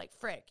plan. And I was like,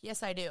 frick,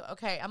 yes, I do.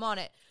 Okay, I'm on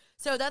it.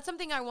 So that's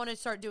something I want to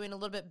start doing a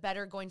little bit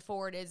better going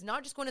forward, is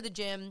not just going to the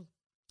gym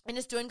and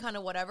just doing kind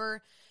of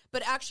whatever,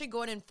 but actually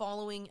going and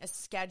following a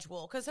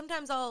schedule. Because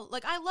sometimes I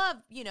love,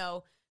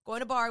 going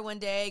to bar one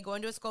day,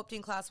 going to a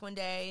sculpting class one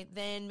day,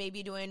 then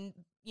maybe doing,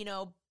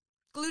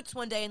 glutes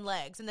one day and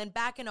legs, and then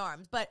back and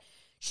arms. But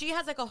she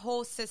has like a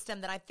whole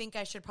system that I think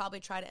I should probably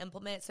try to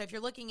implement. So if you're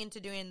looking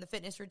into doing the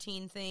fitness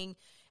routine thing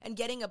and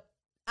getting a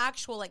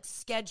actual like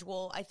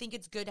schedule, I think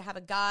it's good to have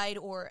a guide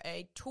or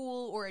a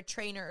tool or a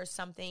trainer or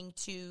something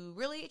to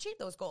really achieve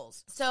those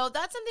goals. So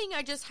that's something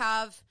I just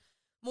have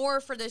more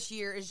for this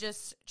year, is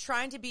just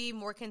trying to be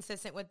more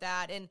consistent with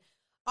that. And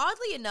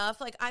oddly enough,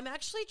 like, I'm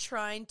actually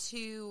trying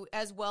to,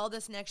 as well,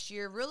 this next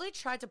year, really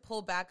try to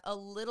pull back a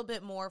little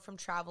bit more from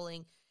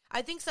traveling.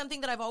 I think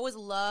something that I've always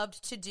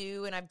loved to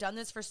do, and I've done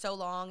this for so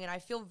long, and I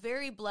feel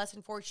very blessed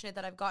and fortunate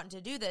that I've gotten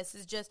to do this,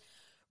 is just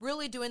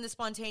really doing the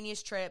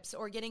spontaneous trips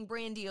or getting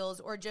brand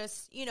deals or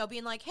just,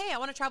 being like, hey, I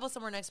want to travel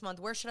somewhere next month.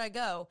 Where should I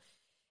go?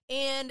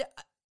 And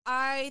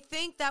I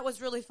think that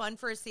was really fun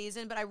for a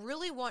season, but I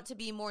really want to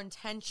be more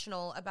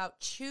intentional about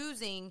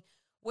choosing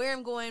where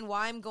I'm going,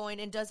 why I'm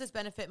going, and does this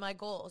benefit my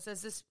goals?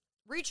 Does this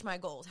reach my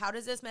goals? How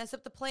does this mess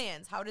up the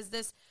plans? How does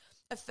this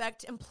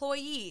affect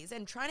employees?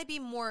 And trying to be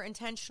more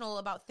intentional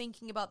about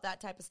thinking about that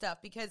type of stuff,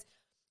 because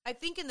I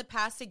think in the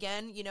past,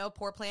 again,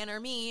 poor planner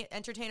me,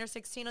 entertainer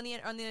 16 on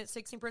the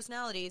 16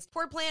 personalities,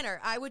 poor planner.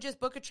 I would just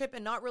book a trip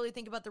and not really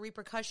think about the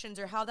repercussions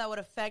or how that would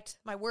affect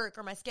my work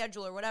or my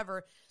schedule or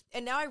whatever.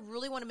 And now I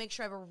really want to make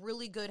sure I have a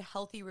really good,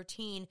 healthy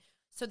routine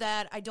so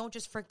that I don't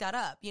just frick that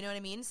up. You know what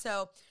I mean?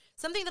 So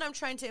something that I'm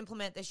trying to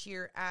implement this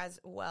year as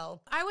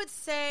well. I would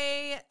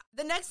say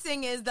the next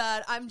thing is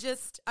that I'm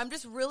just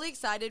really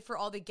excited for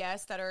all the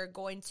guests that are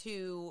going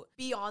to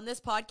be on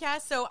this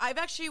podcast. So I've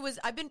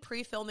been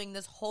pre-filming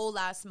this whole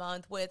last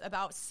month with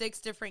about 6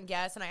 different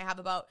guests, and I have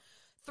about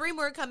 3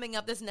 more coming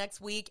up this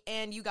next week.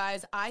 And you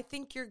guys, I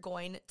think you're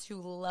going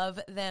to love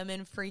them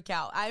and freak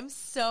out. I'm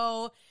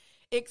so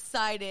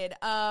excited.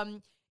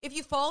 If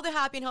you follow the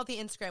Happy and Healthy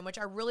Instagram, which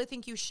I really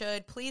think you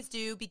should, please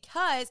do,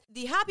 because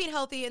the Happy and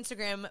Healthy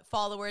Instagram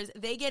followers,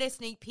 they get a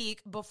sneak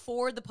peek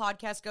before the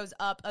podcast goes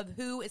up of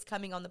who is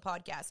coming on the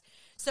podcast.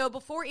 So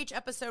before each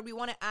episode, we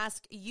want to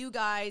ask you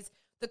guys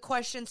the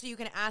question so you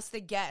can ask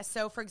the guests.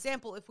 So for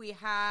example, if we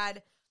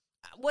had,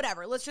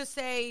 whatever, let's just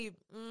say,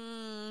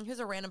 who's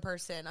a random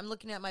person? I'm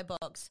looking at my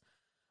books.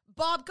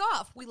 Bob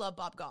Goff. We love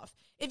Bob Goff.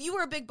 If you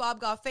were a big Bob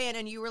Goff fan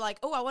and you were like,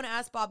 oh, I want to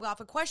ask Bob Goff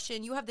a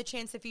question, you have the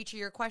chance to feature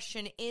your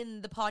question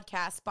in the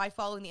podcast by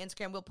following the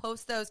Instagram. We'll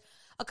post those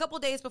a couple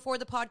days before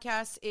the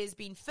podcast is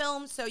being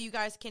filmed, so you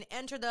guys can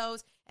enter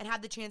those and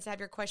have the chance to have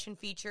your question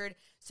featured.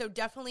 So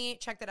definitely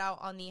check that out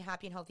on the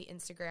Happy and Healthy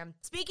Instagram.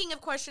 Speaking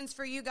of questions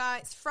from you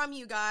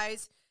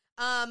guys,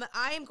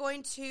 I am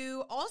going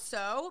to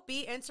also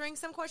be answering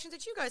some questions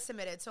that you guys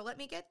submitted. So let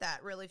me get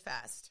that really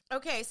fast.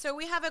 Okay, so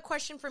we have a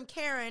question from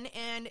Karen,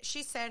 and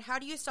she said, how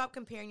do you stop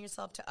comparing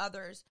yourself to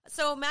others?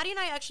 So Maddie and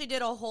I actually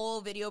did a whole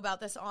video about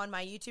this on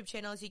my YouTube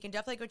channel, so you can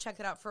definitely go check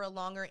that out for a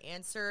longer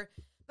answer.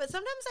 But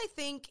sometimes I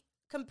think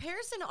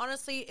comparison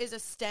honestly is a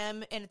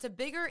stem, and it's a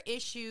bigger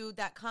issue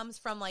that comes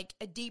from like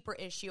a deeper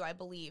issue, I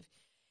believe.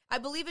 I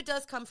believe it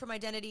does come from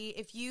identity.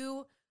 If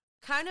you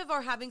kind of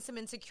are having some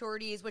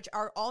insecurities, which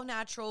are all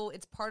natural,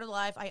 it's part of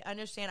life. I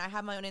understand. I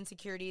have my own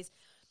insecurities.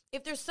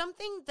 If there's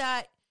something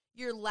that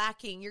you're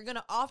lacking, you're going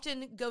to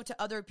often go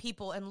to other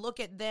people and look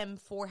at them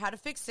for how to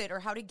fix it or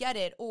how to get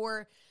it.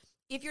 Or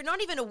if you're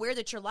not even aware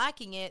that you're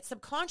lacking it,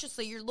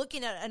 subconsciously you're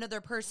looking at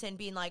another person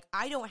being like,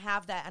 I don't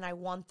have that and I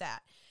want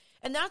that.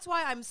 And that's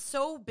why I'm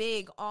so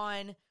big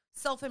on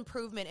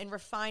self-improvement and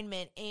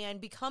refinement and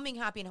becoming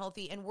happy and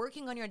healthy and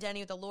working on your identity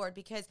with the Lord,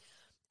 because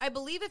I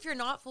believe if you're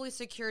not fully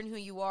secure in who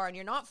you are and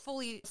you're not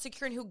fully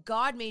secure in who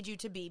God made you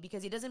to be,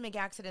 because he doesn't make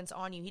accidents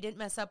on you, he didn't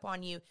mess up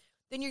on you,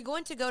 then you're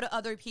going to go to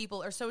other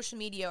people or social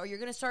media, or you're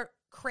going to start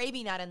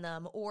craving that in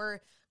them,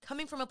 or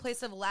coming from a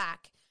place of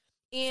lack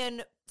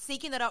and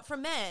seeking that out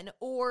from men,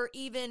 or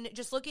even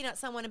just looking at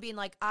someone and being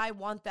like, I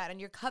want that. And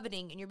you're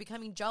coveting and you're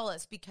becoming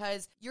jealous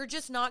because you're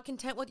just not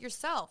content with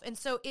yourself. And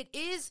so it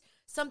is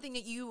something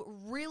that you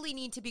really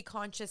need to be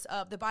conscious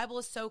of. The Bible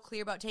is so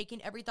clear about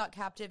taking every thought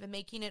captive and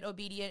making it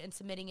obedient and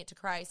submitting it to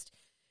Christ.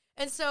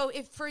 And so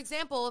if, for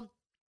example,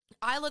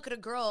 I look at a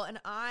girl and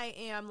I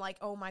am like,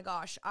 oh my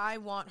gosh, I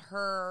want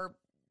her,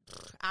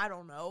 I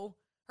don't know,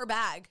 her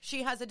bag.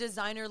 She has a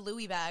designer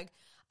Louis bag.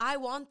 I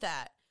want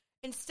that.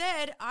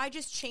 Instead, I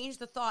just change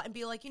the thought and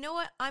be like, you know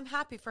what? I'm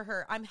happy for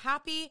her. I'm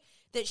happy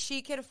that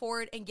she can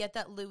afford and get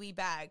that Louis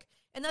bag.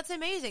 And that's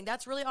amazing.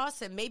 That's really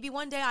awesome. Maybe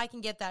one day I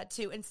can get that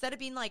too. Instead of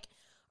being like,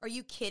 are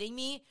you kidding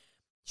me?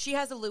 She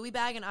has a Louis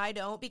bag and I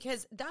don't.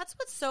 Because that's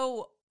what's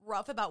so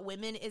rough about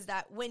women, is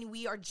that when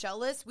we are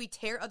jealous, we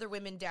tear other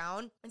women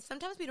down. And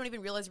sometimes we don't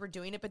even realize we're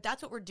doing it, but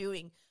that's what we're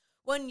doing.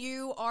 When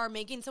you are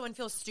making someone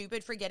feel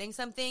stupid for getting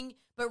something,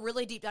 but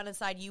really deep down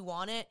inside you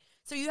want it.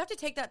 So you have to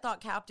take that thought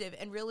captive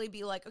and really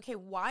be like, okay,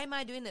 why am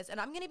I doing this? And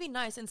I'm going to be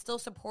nice and still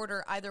support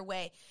her either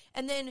way.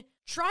 And then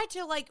try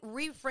to like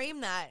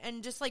reframe that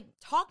and just like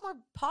talk more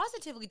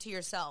positively to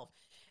yourself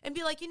and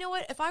be like, you know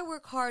what? If I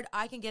work hard,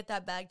 I can get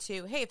that bag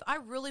too. Hey, if I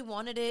really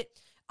wanted it,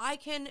 I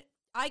can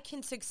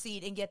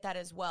succeed and get that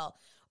as well.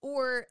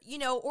 Or, you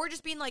know, or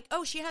just being like,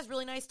 oh, she has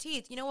really nice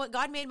teeth. You know what?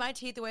 God made my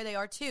teeth the way they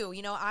are too.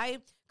 You know,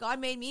 God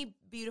made me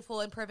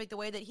beautiful and perfect the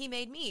way that he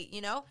made me,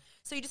 you know?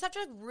 So you just have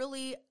to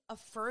really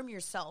affirm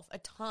yourself a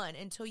ton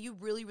until you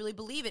really, really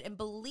believe it and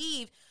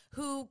believe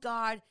who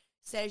God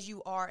says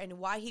you are and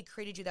why he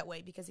created you that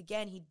way. Because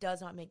again, he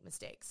does not make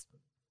mistakes.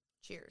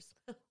 Cheers.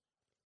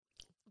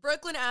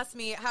 Brooklyn asked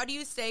me, how do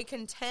you stay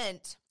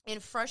content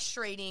in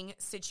frustrating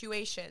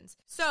situations?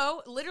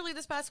 So literally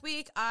this past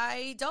week,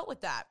 I dealt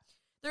with that.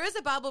 There is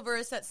a Bible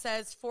verse that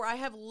says, for I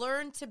have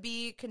learned to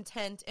be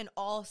content in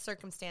all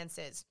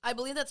circumstances. I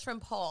believe that's from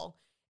Paul.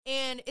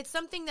 And it's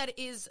something that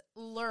is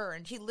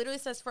learned. He literally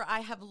says, for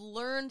I have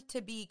learned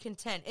to be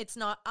content. It's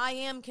not, I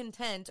am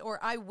content or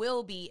I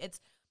will be.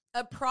 It's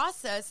a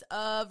process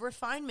of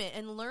refinement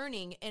and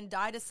learning and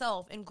die to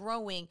self and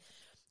growing.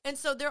 And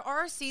so there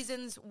were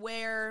seasons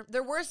where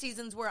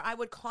I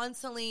would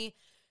constantly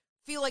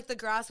feel like the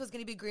grass was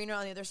going to be greener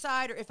on the other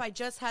side, or if I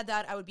just had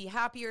that, I would be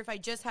happier. If I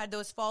just had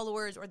those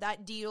followers or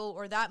that deal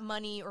or that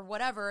money or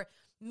whatever,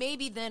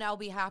 maybe then I'll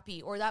be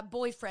happy, or that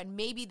boyfriend,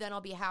 maybe then I'll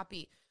be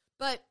happy.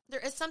 But there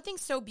is something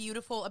so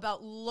beautiful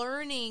about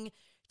learning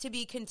to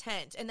be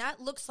content. And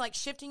that looks like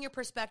shifting your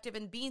perspective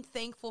and being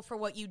thankful for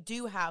what you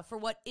do have, for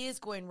what is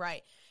going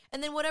right.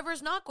 And then whatever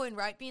is not going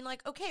right, being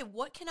like, okay,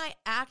 what can I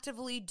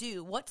actively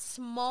do? What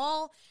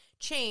small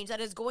change that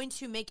is going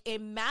to make a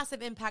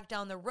massive impact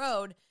down the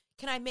road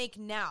can I make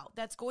now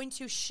that's going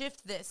to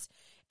shift this?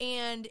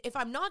 And if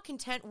I'm not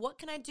content, what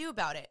can I do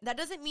about it? That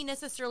doesn't mean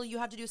necessarily you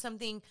have to do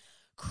something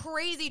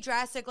crazy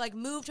drastic, like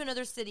move to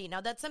another city.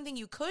 Now that's something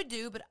you could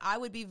do, but I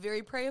would be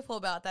very prayerful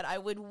about that. I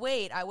would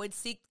wait. I would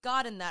seek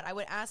God in that. I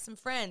would ask some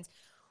friends,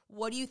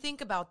 what do you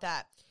think about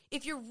that?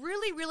 If you're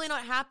really, really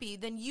not happy,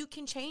 then you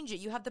can change it.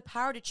 You have the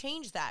power to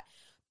change that.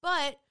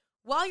 But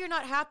while you're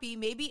not happy,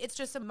 maybe it's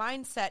just a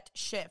mindset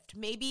shift.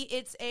 Maybe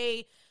it's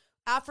a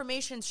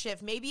affirmation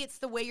shift. Maybe it's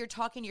the way you're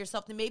talking to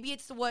yourself. And maybe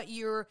it's what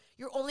you're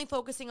only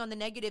focusing on the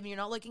negative and you're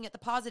not looking at the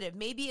positive.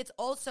 Maybe it's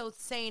also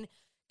saying,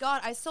 God,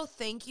 I so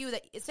thank you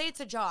that, say it's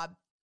a job.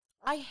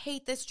 I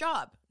hate this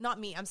job. Not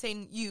me. I'm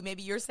saying you.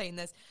 Maybe you're saying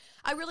this.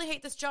 I really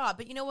hate this job.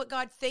 But you know what,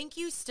 God? Thank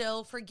you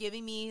still for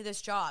giving me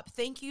this job.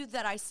 Thank you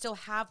that I still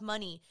have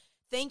money.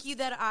 Thank you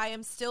that I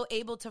am still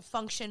able to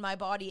function my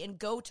body and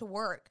go to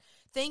work.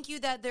 Thank you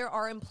that there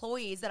are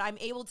employees that I'm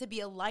able to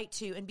be a light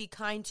to and be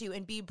kind to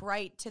and be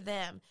bright to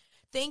them.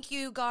 Thank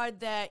you, God,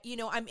 that,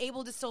 I'm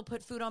able to still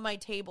put food on my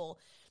table.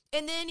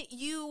 And then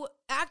you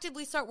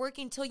actively start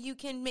working until you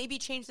can maybe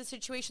change the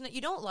situation that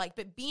you don't like,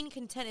 but being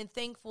content and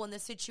thankful in the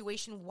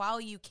situation while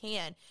you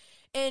can.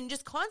 And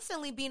just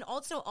constantly being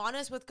also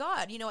honest with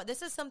God.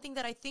 This is something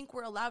that I think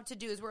we're allowed to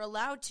do, is we're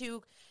allowed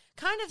to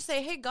kind of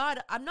say, hey, God,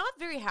 I'm not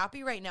very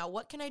happy right now.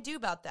 What can I do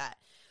about that?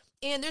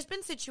 And there's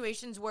been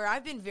situations where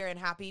I've been very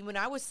unhappy. When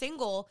I was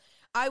single,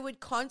 I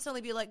would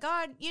constantly be like,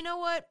 God, you know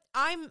what?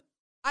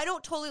 I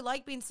don't totally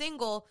like being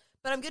single,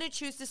 but I'm going to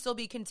choose to still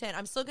be content.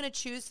 I'm still going to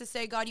choose to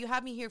say, God, you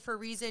have me here for a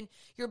reason.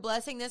 You're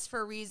blessing this for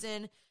a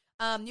reason.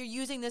 You're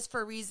using this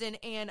for a reason,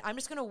 and I'm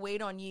just going to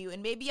wait on you.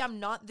 And maybe I'm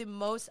not the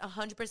most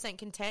 100%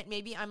 content.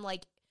 Maybe I'm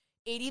like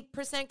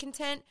 80%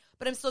 content,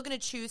 but I'm still going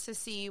to choose to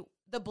see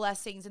the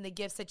blessings and the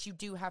gifts that you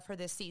do have for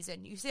this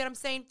season. You see what I'm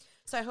saying?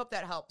 So I hope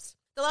that helps.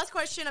 The last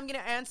question I'm going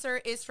to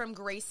answer is from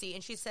Gracie,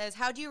 and she says,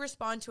 how do you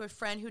respond to a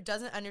friend who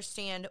doesn't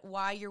understand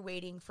why you're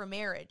waiting for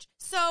marriage?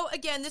 So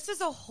again, this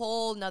is a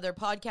whole nother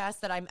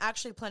podcast that I'm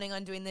actually planning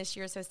on doing this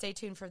year, so stay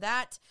tuned for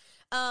that.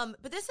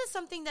 But this is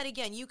something that,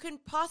 again, you can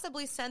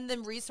possibly send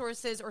them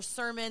resources or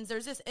sermons.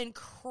 There's this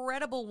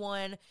incredible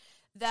one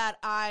that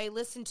I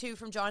listened to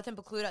from Jonathan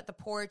Pokluda at The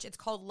Porch. It's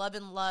called Love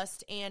and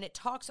Lust, and it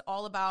talks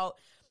all about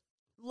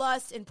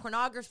lust and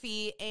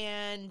pornography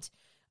and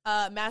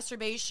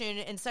masturbation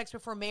and sex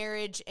before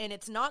marriage, and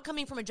it's not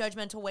coming from a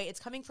judgmental way. It's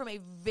coming from a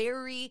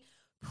very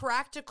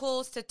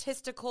practical,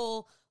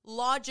 statistical,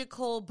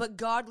 logical, but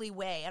godly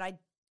way, and I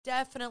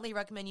definitely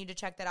recommend you to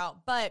check that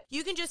out. But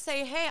you can just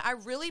say, hey, I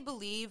really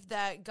believe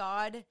that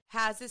God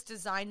has this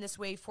designed this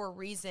way for a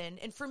reason.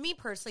 And for me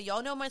personally,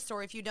 y'all know my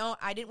story. If you don't,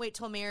 I didn't wait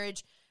till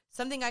marriage.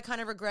 Something I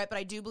kind of regret, but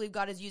I do believe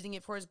God is using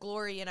it for his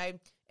glory. And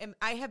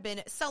I have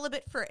been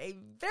celibate for a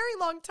very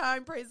long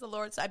time, praise the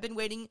Lord. So I'm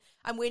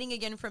waiting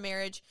again for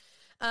marriage.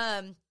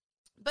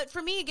 But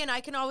for me, again,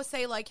 I can always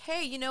say like,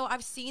 hey, you know,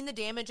 I've seen the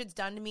damage it's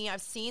done to me.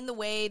 I've seen the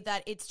way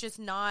that it's just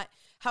not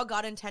how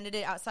God intended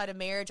it outside of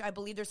marriage. I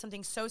believe there's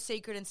something so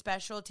sacred and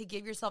special to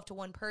give yourself to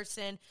one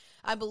person.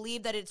 I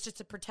believe that it's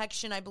just a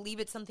protection. I believe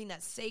it's something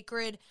that's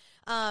sacred.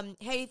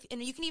 Hey,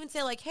 and you can even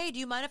say like, hey, do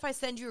you mind if I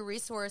send you a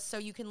resource so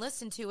you can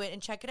listen to it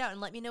and check it out and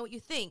let me know what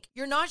you think?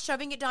 You're not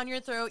shoving it down your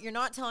throat. You're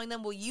not telling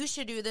them, well, you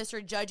should do this or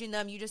judging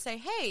them. You just say,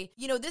 hey,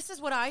 you know, this is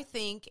what I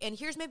think. And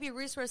here's maybe a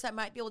resource that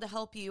might be able to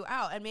help you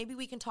out. And maybe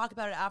we can talk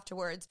about it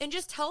afterwards. And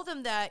just tell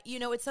them that, you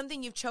know, it's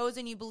something you've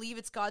chosen. You believe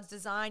it's God's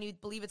design. You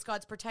believe it's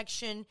God's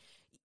protection.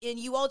 And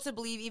you also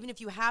believe even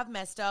if you have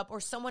messed up or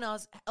someone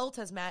else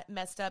has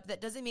messed up, that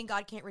doesn't mean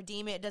God can't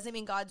redeem it. It doesn't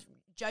mean God's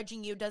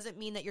judging you. It doesn't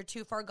mean that you're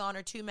too far gone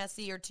or too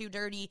messy or too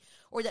dirty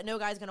or that no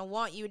guy's going to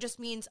want you. It just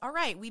means, all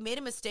right, we made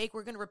a mistake.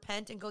 We're going to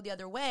repent and go the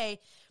other way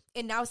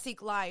and now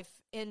seek life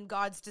in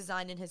God's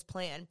design and his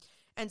plan.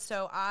 And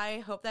so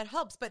I hope that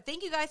helps. But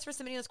thank you guys for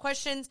submitting those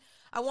questions.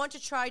 I want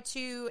to try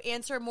to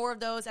answer more of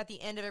those at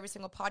the end of every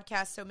single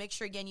podcast. So make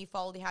sure, again, you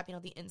follow the Happy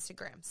and Healthy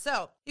Instagram.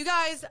 So you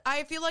guys,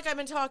 I feel like I've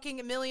been talking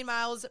a million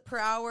miles per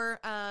hour.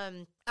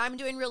 I'm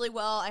doing really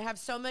well. I have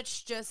so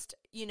much just,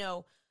 you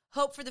know,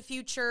 hope for the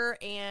future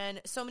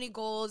and so many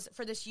goals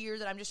for this year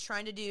that I'm just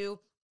trying to do.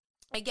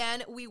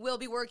 Again, we will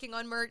be working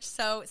on merch,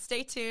 so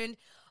stay tuned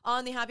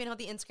on the Happy and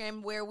Healthy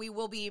Instagram where we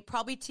will be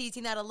probably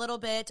teasing that a little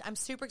bit. I'm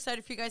super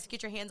excited for you guys to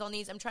get your hands on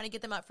these. I'm trying to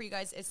get them out for you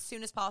guys as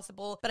soon as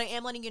possible, but I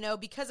am letting you know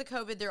because of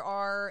COVID, there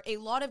are a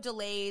lot of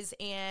delays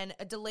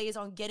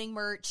on getting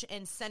merch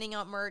and sending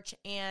out merch,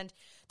 and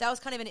that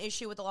was kind of an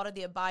issue with a lot of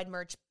the Abide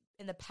merch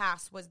in the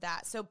past was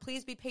that. So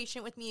please be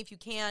patient with me if you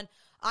can.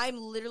 I'm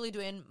literally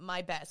doing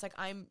my best. Like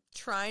I'm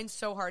trying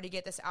so hard to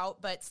get this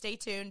out, but stay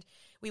tuned.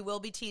 We will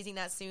be teasing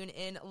that soon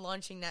and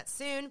launching that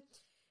soon.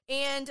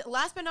 And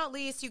last but not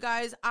least, you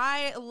guys,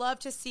 I love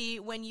to see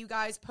when you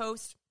guys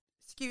post,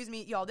 excuse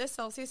me, y'all, this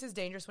Celsius is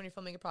dangerous when you're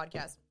filming a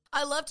podcast.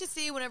 I love to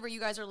see whenever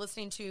you guys are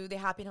listening to the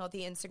Happy and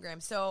Healthy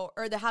Instagram,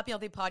 or the Happy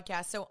and Healthy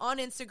podcast. So on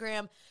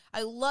Instagram,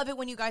 I love it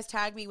when you guys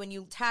tag me. When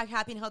you tag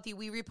Happy and Healthy,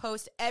 we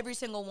repost every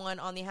single one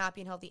on the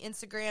Happy and Healthy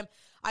Instagram.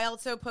 I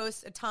also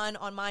post a ton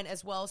on mine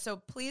as well. So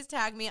please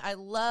tag me. I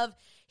love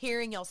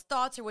hearing y'all's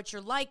thoughts or what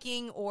you're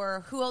liking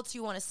or who else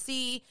you want to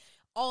see.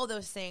 All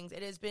those things.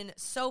 It has been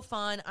so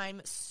fun.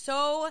 I'm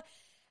so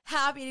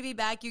happy to be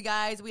back, you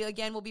guys. We,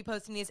 again, will be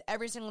posting these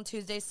every single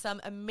Tuesday. Some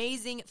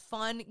amazing,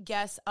 fun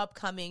guests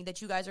upcoming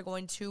that you guys are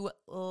going to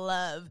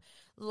love.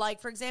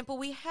 Like, for example,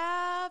 we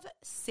have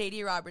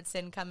Sadie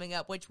Robertson coming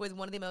up, which was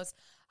one of the most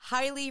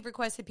highly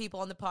requested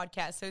people on the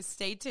podcast. So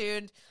stay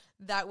tuned.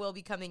 That will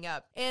be coming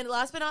up. And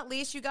last but not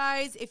least, you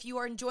guys, if you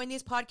are enjoying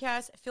these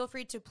podcasts, feel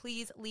free to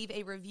please leave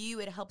a review.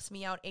 It helps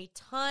me out a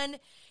ton,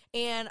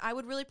 and I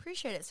would really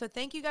appreciate it. So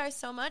thank you guys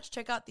so much.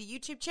 Check out the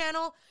YouTube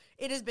channel.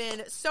 It has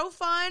been so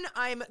fun.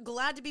 I'm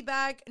glad to be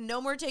back.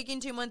 No more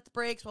taking 2-month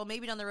breaks. Well,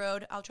 maybe down the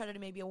road, I'll try to do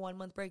maybe a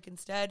 1-month break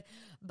instead,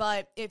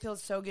 but it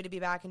feels so good to be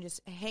back and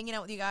just hanging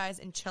out with you guys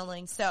and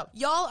chilling. So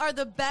y'all are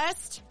the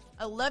best.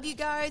 I love you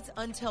guys.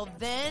 Until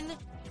then,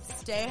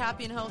 stay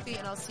happy and healthy,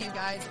 and I'll see you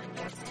guys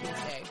next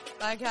Tuesday.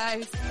 Bye,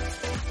 guys.